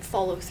and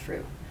follow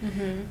through.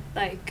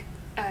 Like,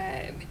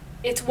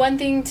 it's one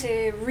thing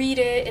to read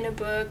it in a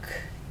book,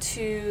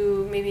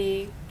 to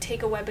maybe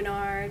take a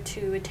webinar,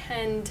 to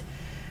attend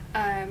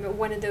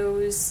one of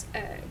those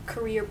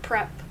career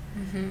prep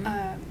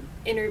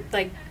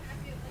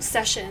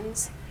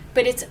sessions,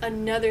 but it's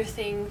another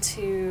thing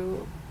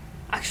to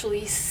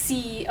actually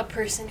see a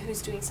person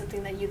who's doing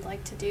something that you'd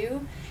like to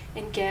do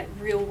and get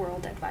real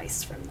world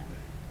advice from them.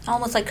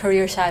 Almost like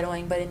career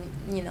shadowing, but in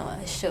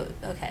a show.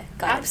 Okay,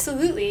 got it.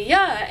 Absolutely,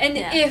 yeah. And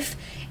if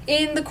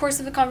in the course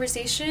of the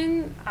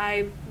conversation,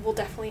 I will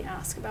definitely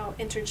ask about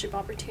internship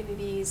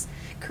opportunities,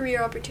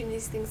 career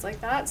opportunities, things like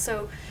that.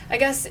 So I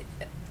guess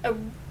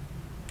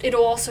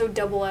it'll also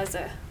double as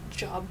a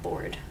job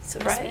board, so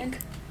to speak.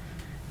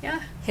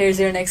 Yeah. Here's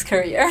your next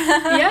career.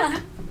 Yeah.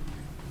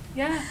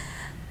 Yeah.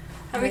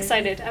 I'm Right.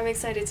 excited. I'm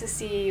excited to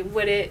see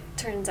what it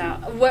turns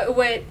out.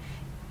 What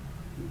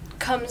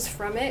comes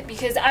from it,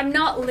 because I'm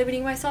not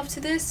limiting myself to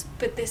this,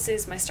 but this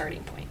is my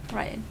starting point.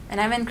 Right. And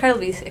I'm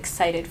incredibly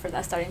excited for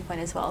that starting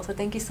point as well. So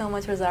thank you so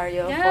much,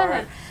 Rosario,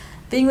 Yeah. for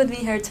being with me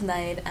here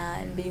tonight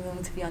and being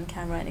willing to be on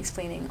camera and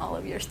explaining all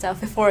of your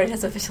stuff before it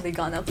has officially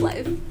gone up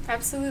live.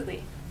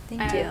 Absolutely.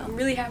 Thank you. I'm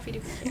really happy to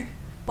be here.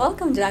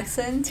 Welcome,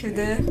 Jackson, to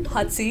the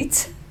hot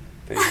seat.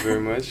 Thank you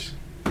very much.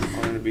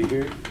 Honored to be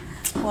here.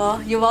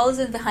 Well, you've always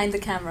been behind the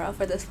camera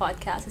for this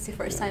podcast. It's your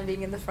first Yeah. time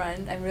being in the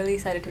front. I'm really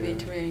excited to be Yeah.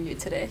 interviewing you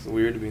today. It's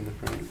weird to be in the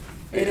front.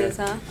 It Yeah. is,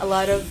 huh? A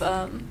lot of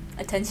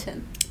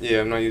attention.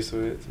 Yeah, I'm not used to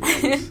it, to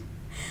be honest.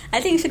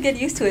 I think you should get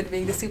used to it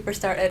being the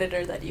superstar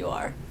editor that you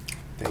are.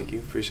 Thank you.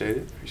 Appreciate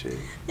it.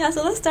 Yeah,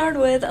 so let's start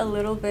with a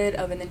little bit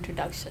of an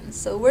introduction.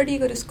 So where do you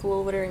go to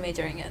school? What are you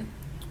majoring in?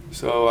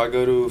 So I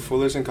go to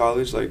Fullerton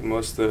College, like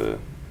most of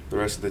the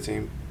rest of the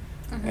team.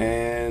 Mhm.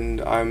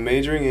 And I'm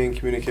majoring in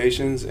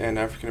communications and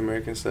African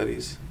American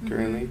studies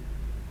currently. Mhm.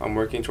 I'm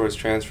working towards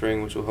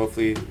transferring, which will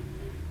hopefully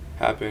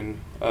happen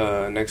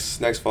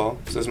next fall.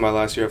 So this is my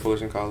last year at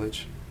Fullerton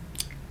College.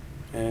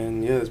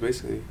 And yeah, that's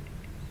basically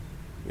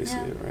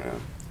Yeah. it right now.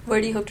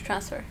 Where do you hope to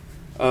transfer?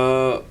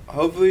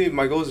 Hopefully,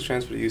 my goal is to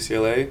transfer to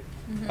UCLA.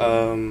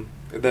 Mhm.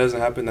 If that doesn't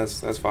happen,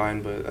 that's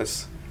fine. But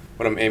that's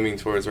what I'm aiming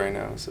towards right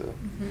now. So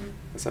Mhm.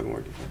 that's what I've been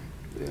working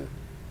for. Yeah.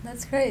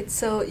 That's great.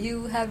 So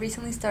you have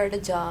recently started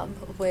a job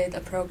with a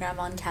program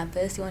on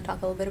campus. You want to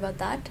talk a little bit about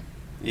that?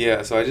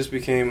 Yeah. So I just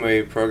became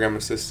a program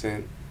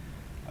assistant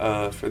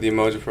for the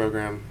Emoji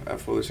program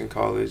at Fullerton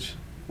College,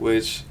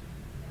 which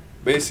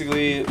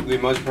basically the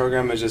Emoji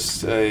program is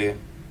just a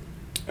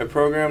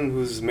program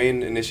whose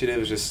main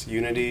initiative is just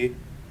unity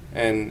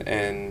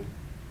and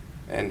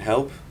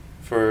help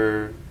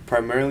for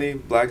primarily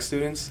black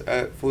students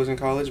at Fullerton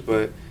College,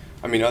 but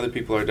I mean other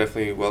people are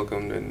definitely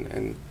welcomed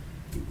and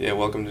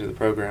welcome to the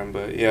program.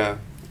 But yeah,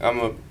 I'm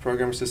a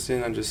program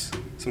assistant. I'm just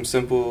some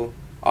simple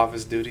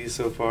office duties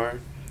so far.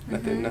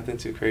 Mhm. Nothing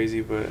too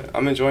crazy, but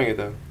I'm enjoying it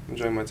though. I'm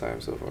enjoying my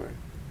time so far.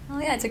 Oh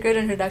yeah, it's a good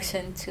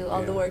introduction to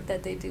all the Yeah. work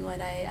that they do,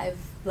 and I've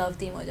loved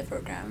the Emoji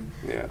program.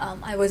 Yeah.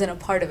 I wasn't a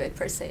part of it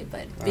per se,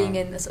 but being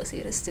Uh-huh. in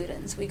associated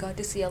students, we got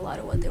to see a lot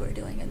of what they were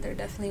doing, and they're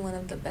definitely one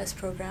of the best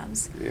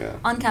programs Yeah.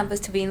 on campus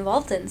to be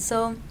involved in.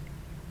 So,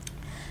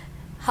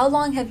 how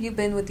long have you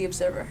been with the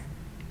Observer?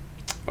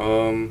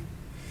 I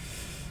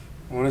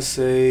want to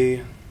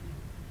say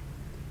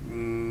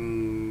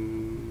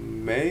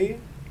May.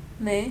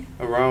 May?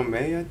 Around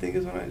May, I think,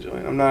 is when I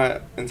joined. I'm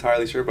not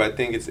entirely sure, but I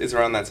think it's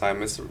around that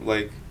time. It's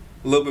like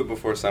a little bit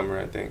before summer,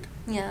 I think.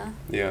 Yeah.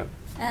 Yeah.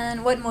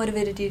 And what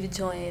motivated you to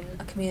join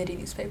a community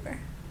newspaper?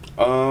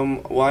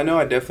 Well, I know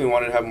I definitely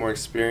wanted to have more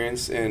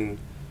experience in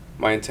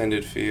my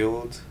intended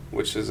field,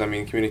 which is, I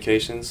mean,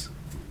 communications.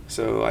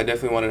 So I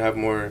definitely wanted to have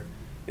more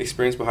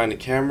experience behind the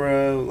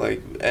camera,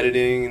 like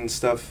editing and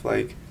stuff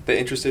like that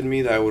interested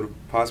me that I would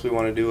possibly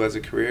want to do as a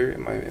career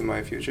in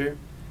my future.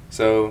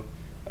 So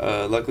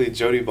luckily,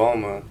 Jody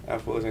Balma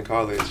at Fullerton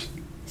College.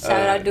 Shout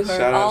out to her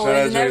shout out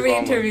always in Jody every Balma.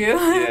 interview.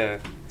 Yeah.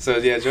 So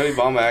yeah, Jody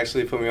Balma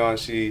actually put me on.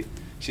 She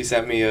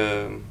sent me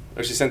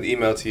she sent the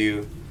email to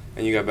you,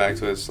 and you got back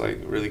to us like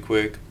really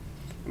quick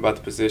about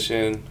the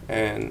position,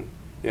 and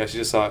yeah, she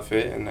just saw it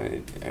fit, and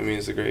I mean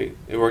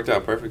it worked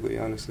out perfectly,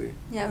 honestly.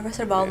 Yeah,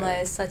 Professor Balma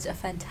Yeah. is such a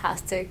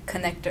fantastic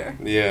connector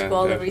Yeah, to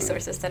all the definitely.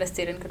 resources that a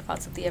student could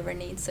possibly ever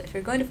need. So if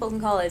you're going to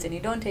Fulton College and you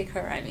don't take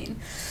her, I mean,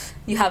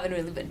 you haven't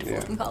really been to Yeah.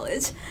 Fulton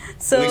College.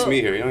 So At least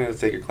meet her. You don't have to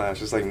take her class.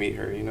 Just like meet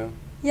her, you know.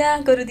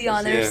 yeah, go to the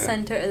honors Yeah.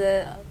 center.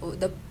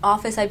 The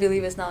office, I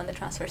believe, is now in the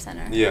transfer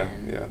center. Yeah,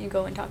 and yeah. you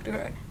go and talk to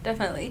her,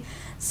 definitely.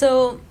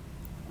 So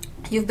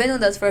you've been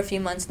with us for a few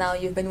months now.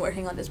 You've been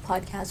working on this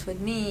podcast with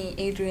me,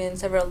 Adrian,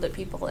 several other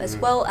people, as Mhm.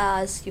 well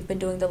as you've been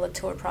doing the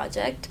Latour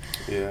project.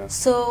 Yeah.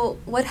 So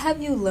what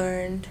have you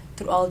learned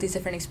through all these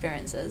different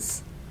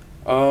experiences?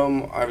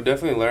 I've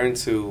definitely learned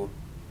to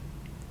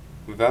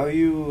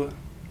value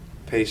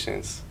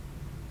patience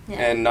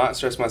and not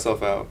stress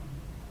myself out,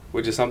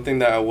 which is something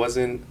that I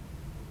wasn't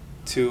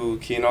too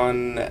keen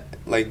on,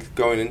 like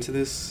going into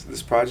this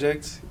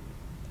project.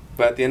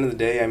 But at the end of the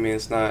day, I mean,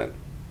 it's not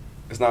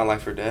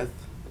life or death.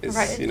 It's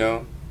Right. you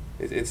know,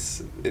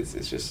 it's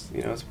just,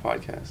 you know, it's a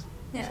podcast.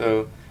 Yeah.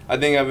 So I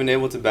think I've been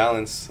able to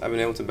balance.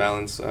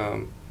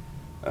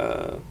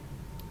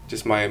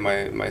 Just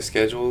my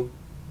schedule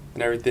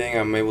and everything.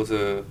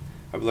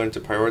 I've learned to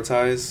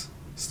prioritize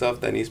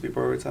stuff that needs to be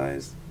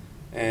prioritized,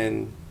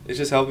 and it's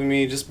just helping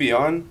me just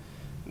beyond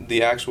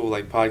the actual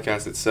like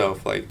podcast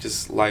itself, like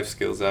just life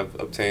skills I've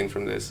obtained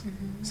from this.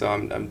 Mhm. So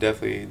I'm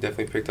definitely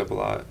picked up a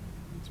lot.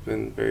 It's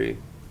been very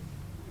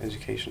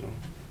educational.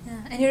 Yeah,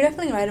 and you're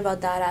definitely right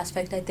about that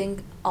aspect. I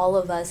think all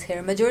of us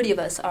here, majority of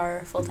us,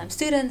 are full-time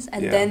students,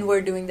 and Yeah. then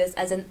we're doing this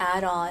as an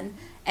add-on,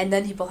 and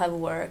then people have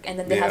work, and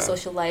then they have Yeah.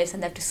 social lives,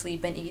 and they have to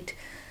sleep and eat,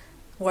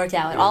 work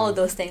out, all of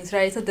Yeah. those things,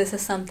 right? So this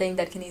is something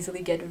that can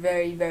easily get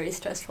very, very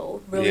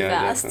stressful really Yeah,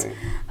 fast.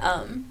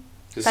 definitely.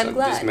 I'm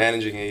glad. Just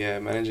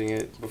managing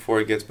it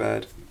before it gets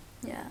bad.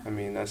 Yeah. I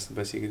mean, that's the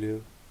best you can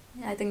do.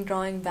 Yeah, I think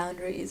drawing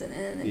boundaries in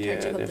an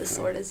internship of this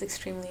sort is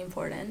extremely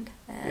important.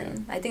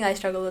 And I think I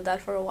struggled with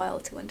that for a while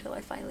too until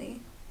I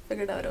finally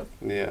figured out a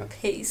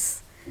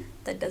pace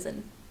that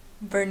doesn't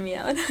burn me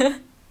out.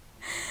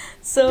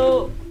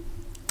 So,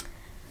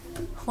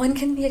 when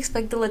can we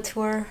expect the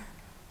Latour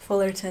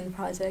Fullerton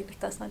project, if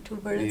that's not too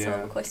burdensome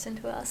of a question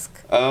to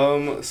ask?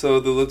 So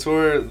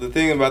the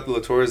thing about the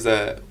Latour is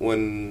that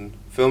when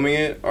filming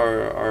it,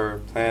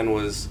 our plan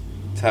was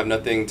to have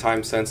nothing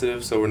time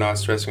sensitive, so we're not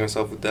stressing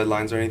ourselves with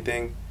deadlines or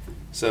anything.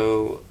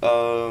 So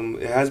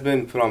it has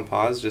been put on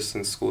pause just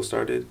since school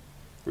started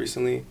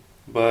recently,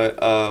 but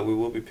we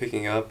will be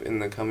picking up in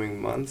the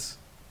coming months,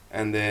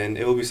 and then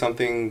it will be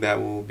something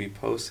that will be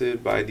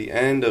posted by the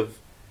end of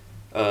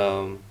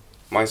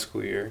my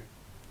school year.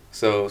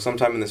 So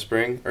sometime in the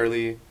spring,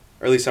 early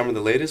summer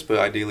the latest, but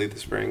ideally the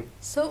spring.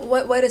 So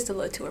what is the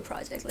Latour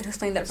project? Let's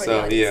explain that for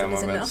the audience. Yeah,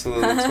 my bad.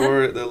 So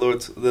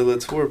the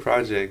Latour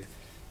project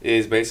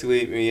is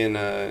basically me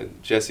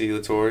and Jesse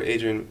Latour.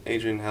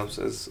 Adrian helps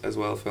us as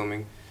well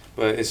filming,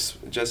 but it's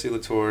Jesse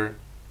Latour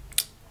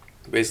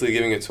basically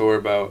giving a tour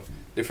about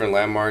different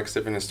landmarks,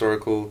 different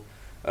historical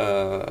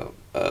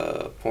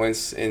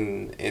points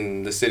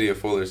in the city of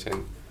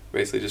Fullerton.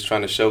 Basically, just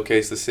trying to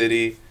showcase the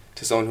city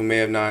to someone who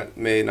may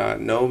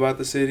not know about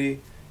the city.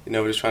 You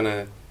know, we're just trying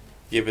to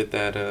give it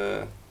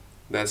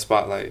that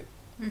spotlight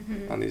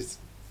on these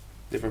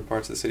different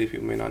parts of the city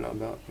people may not know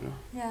about, you know.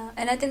 Yeah,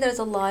 and I think there's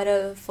a lot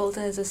of,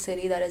 Fullerton is a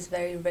city that is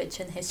very rich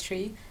in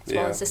history, as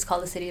well as just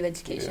called the City of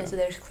Education, so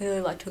there's clearly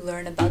a lot to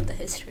learn about the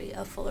history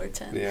of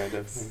Fullerton. Yeah,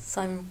 definitely.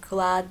 So I'm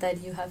glad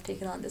that you have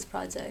taken on this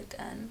project,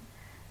 and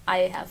I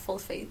have full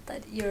faith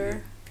that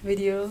your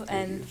video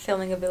and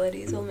filming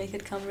abilities will make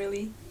it come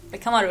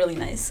out really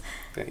nice.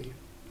 Thank you.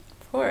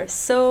 Of course.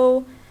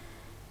 So,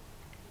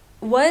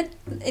 what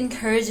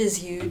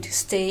encourages you to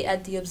stay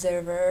at The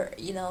Observer?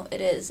 You know,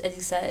 it is, as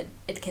you said,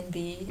 it can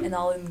be an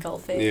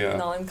all-engulfing, an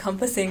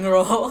all-encompassing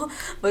role.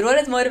 But what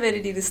has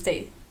motivated you to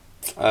stay?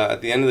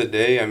 At the end of the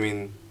day, I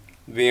mean,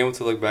 being able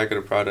to look back at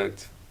a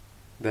product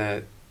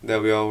that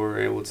we all were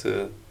able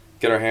to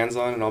get our hands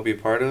on and all be a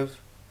part of,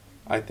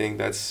 I think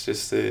that's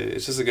it's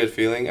just a good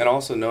feeling. And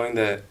also knowing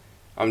that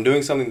I'm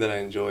doing something that I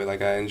enjoy.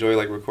 Like, I enjoy,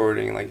 like,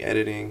 recording and, like,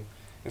 editing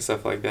and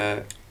stuff like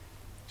that.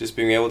 Just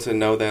being able to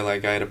know that,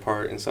 like, I had a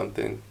part in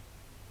something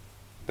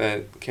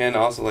that can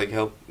also, like,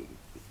 help,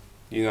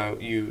 you know,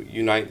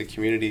 unite the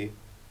community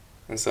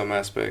in some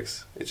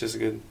aspects. It's just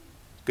a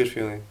good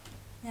feeling.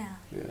 Yeah.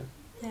 Yeah.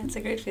 Yeah, it's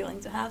a great feeling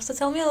to have. So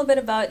tell me a little bit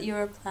about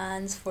your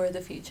plans for the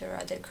future,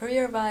 either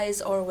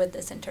career-wise or with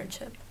this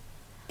internship.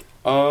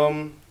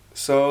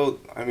 So,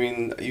 I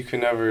mean, you can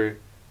never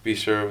be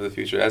sure of the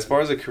future. As far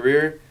as a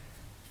career,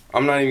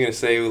 I'm not even going to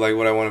say, like,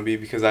 what I want to be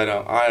because I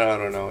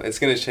don't know. It's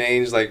going to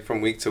change, like,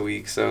 from week to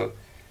week. So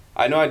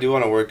I know I do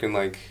want to work in,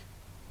 like,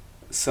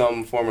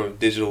 some form of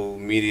digital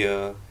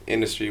media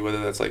industry,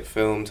 whether that's, like,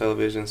 film,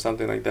 television,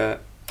 something like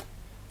that.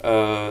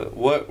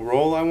 What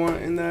role I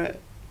want in that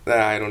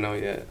I don't know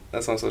yet.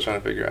 That's what I'm still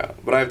trying to figure out.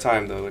 But I have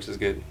time, though, which is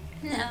good.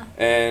 Yeah.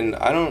 And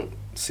I don't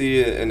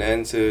see an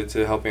end to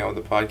helping out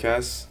with the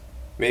podcast.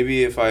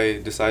 Maybe if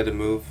I decide to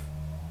move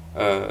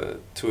to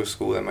a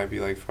school that might be,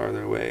 like,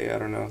 farther away, I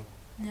don't know.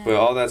 Yeah. But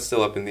all that's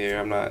still up in the air.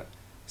 I'm not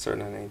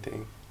certain on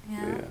anything.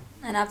 Yeah.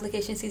 And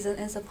application season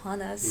is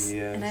upon us.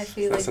 Yeah. And I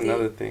feel that's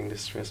another thing to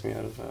stress me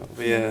out about.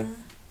 But yeah.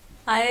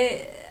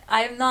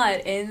 I'm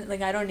not in,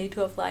 like, I don't need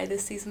to apply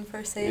this season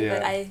per se,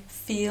 but I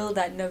feel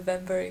that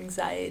November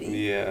anxiety.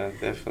 Yeah,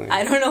 definitely.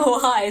 I don't know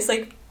why. It's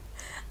like,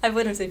 I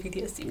wouldn't say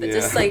PTSD, but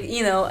just like,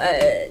 you know,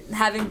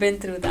 having been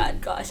through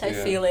that, gosh, I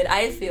feel it.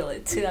 I feel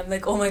it too. I'm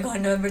like, oh my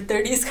god, November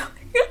 30 is coming.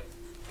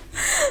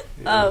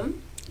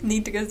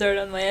 Need to get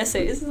started on my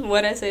essays.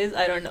 What essays?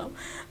 I don't know.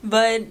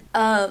 But,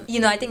 you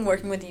know, I think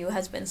working with you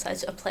has been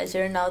such a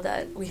pleasure now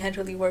that we can't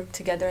really work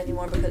together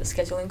anymore because of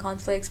scheduling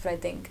conflicts. But I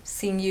think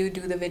seeing you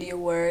do the video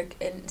work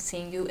and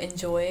seeing you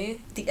enjoy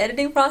the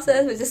editing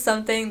process, which is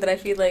something that I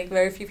feel like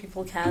very few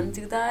people can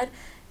do that,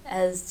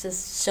 has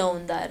just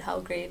shown that how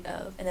great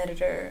of an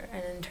editor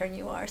and an intern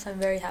you are. So I'm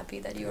very happy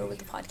that you are with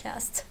the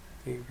podcast.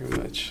 Thank you very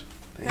much.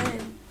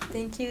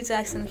 Thank you,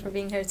 Jackson, for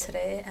being here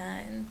today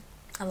and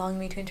allowing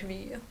me to interview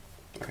you.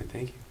 All right,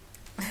 thank you.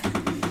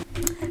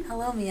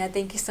 Hello, Mia.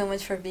 Thank you so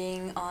much for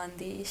being on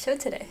the show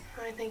today.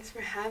 Hi, thanks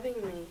for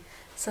having me.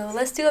 So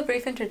let's do a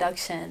brief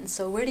introduction.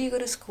 So where do you go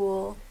to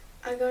school?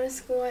 I go to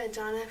school at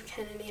John F.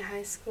 Kennedy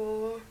High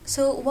School.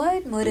 So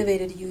what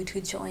motivated you to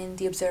join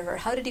The Observer?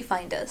 How did you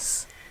find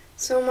us?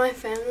 So my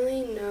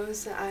family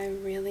knows that I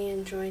really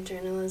enjoy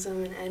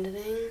journalism and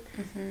editing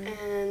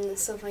and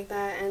stuff like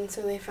that, and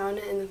so they found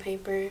it in the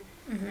paper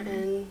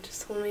and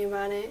just told me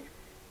about it.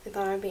 They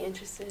thought I'd be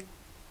interested.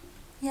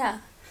 Yeah,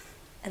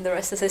 and the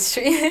rest is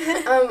history.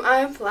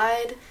 I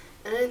applied,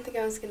 and I didn't think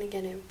I was going to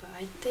get it, but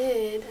I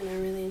did, and I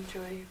really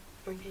enjoy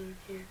working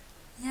here.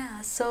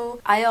 Yeah,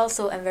 so I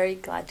also am very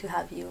glad to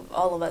have you,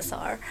 all of us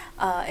are,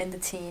 in the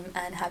team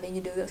and having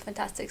you do the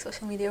fantastic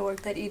social media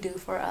work that you do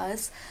for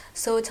us.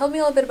 So tell me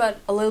a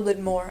little bit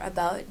more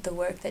about the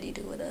work that you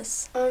do with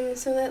us.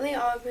 So lately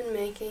all I've been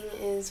making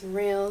is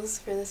reels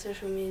for the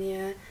social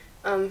media,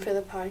 for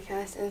the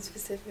podcast and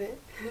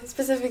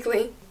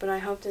specifically, but I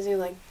hope to do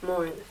like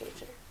more in the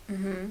future.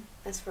 Mm-hmm.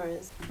 As far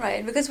as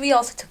right, because we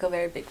also took a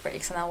very big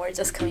break, so now we're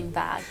just coming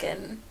back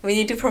and we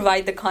need to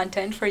provide the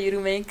content for you to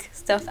make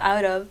stuff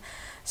out of.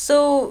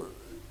 So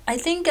I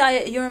think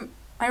I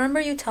remember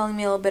you telling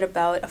me a little bit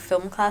about a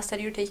film class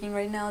that you're taking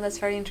right now. That's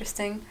very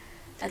interesting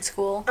at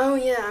school. Oh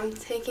yeah, I'm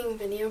taking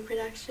video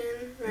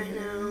production right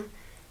now,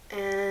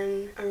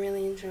 and I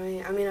really enjoy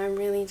it. I mean, I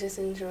really just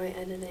enjoy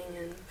editing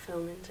and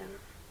film in general.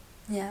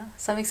 Yeah,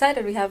 so I'm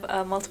excited. We have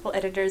multiple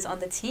editors on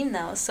the team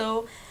now.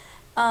 So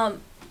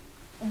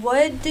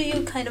what do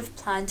you kind of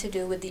plan to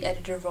do with the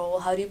editor role?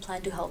 How do you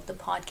plan to help the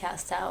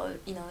podcast out,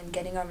 and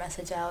getting our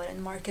message out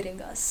and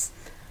marketing us?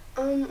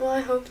 Well,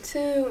 I hope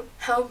to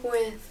help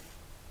with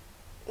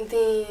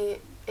the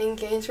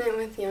engagement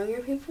with younger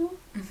people.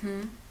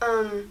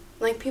 Mm-hmm.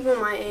 Like people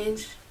my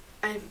age,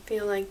 I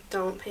feel like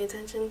don't pay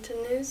attention to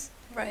news.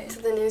 Right. To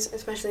the news,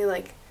 especially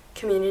like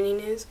community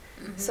news.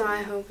 Mm-hmm. So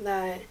I hope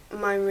that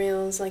my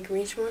reels like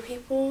reach more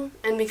people,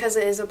 and because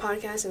it is a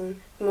podcast and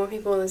more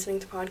people are listening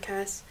to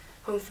podcasts,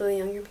 hopefully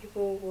younger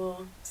people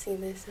will see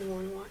this and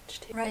want to watch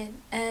too. Right.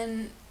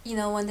 And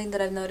one thing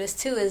that I've noticed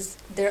too is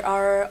there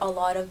are a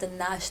lot of the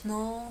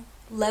national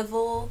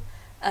level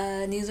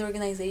news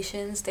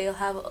organizations. They'll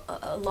have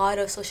a lot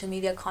of social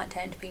media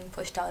content being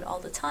pushed out all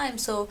the time.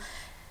 So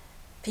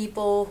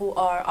people who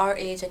are our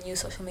age and use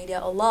social media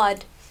a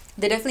lot,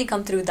 they definitely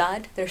come through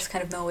that. There's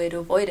kind of no way to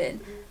avoid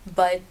it. Mm-hmm.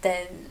 But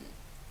then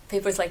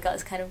papers like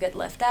us kind of get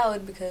left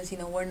out because,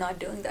 we're not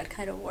doing that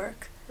kind of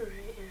work. Right,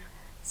 yeah.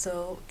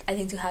 So I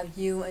think to have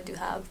you and to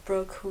have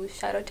Brooke, who,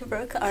 shout out to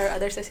Brooke, our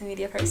other social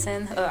media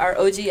person, our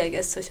OG, I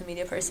guess, social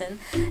media person,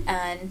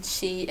 and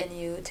she and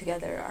you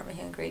together are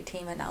making a great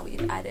team, and now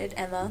we've added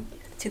Emma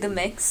to the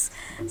mix.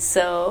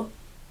 So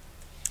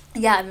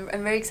yeah,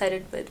 I'm very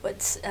excited with what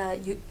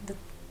the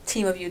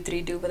team of you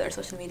three do with our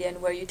social media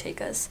and where you take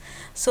us.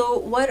 So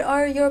what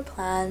are your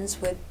plans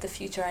with the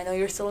future? I know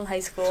you're still in high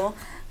school.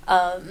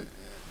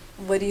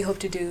 What do you hope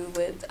to do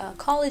with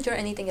college or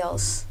anything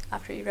else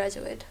after you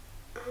graduate?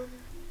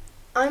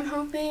 I'm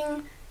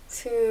hoping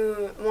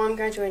I'm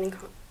graduating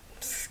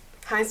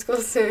high school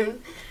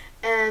soon,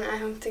 and I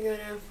hope to go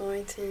to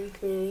Fullerton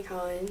Community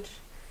College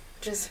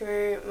just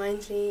for my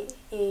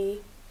GE.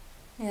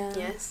 Yeah.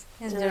 Yes.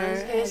 Yes, General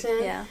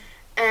education. yeah.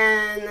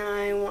 And then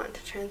I want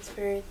to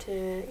transfer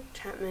to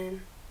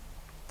Chapman.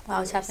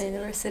 Wow, Chapman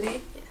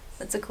University. Yes.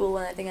 That's a cool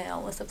one. I think I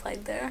almost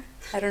applied there.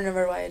 I don't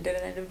remember why I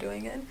didn't end up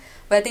doing it.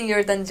 But I think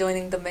you're then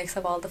joining the mix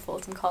of all the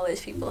Fulton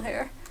College people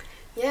here.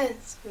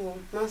 Yes. Well,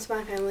 most of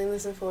my family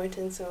lives in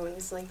Fullerton, so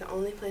it's like the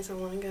only place I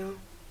want to go.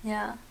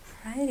 Yeah.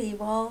 Alrighty.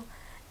 Well,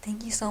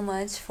 thank you so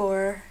much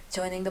for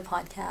joining the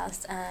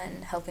podcast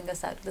and helping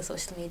us out with the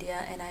social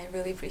media. And I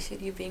really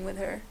appreciate you being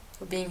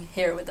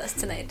here with us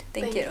tonight.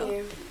 Thank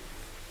you.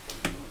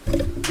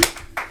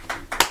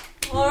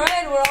 All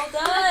right, we're all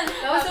done.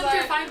 That was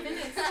under 5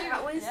 minutes.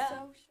 That was Yeah.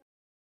 so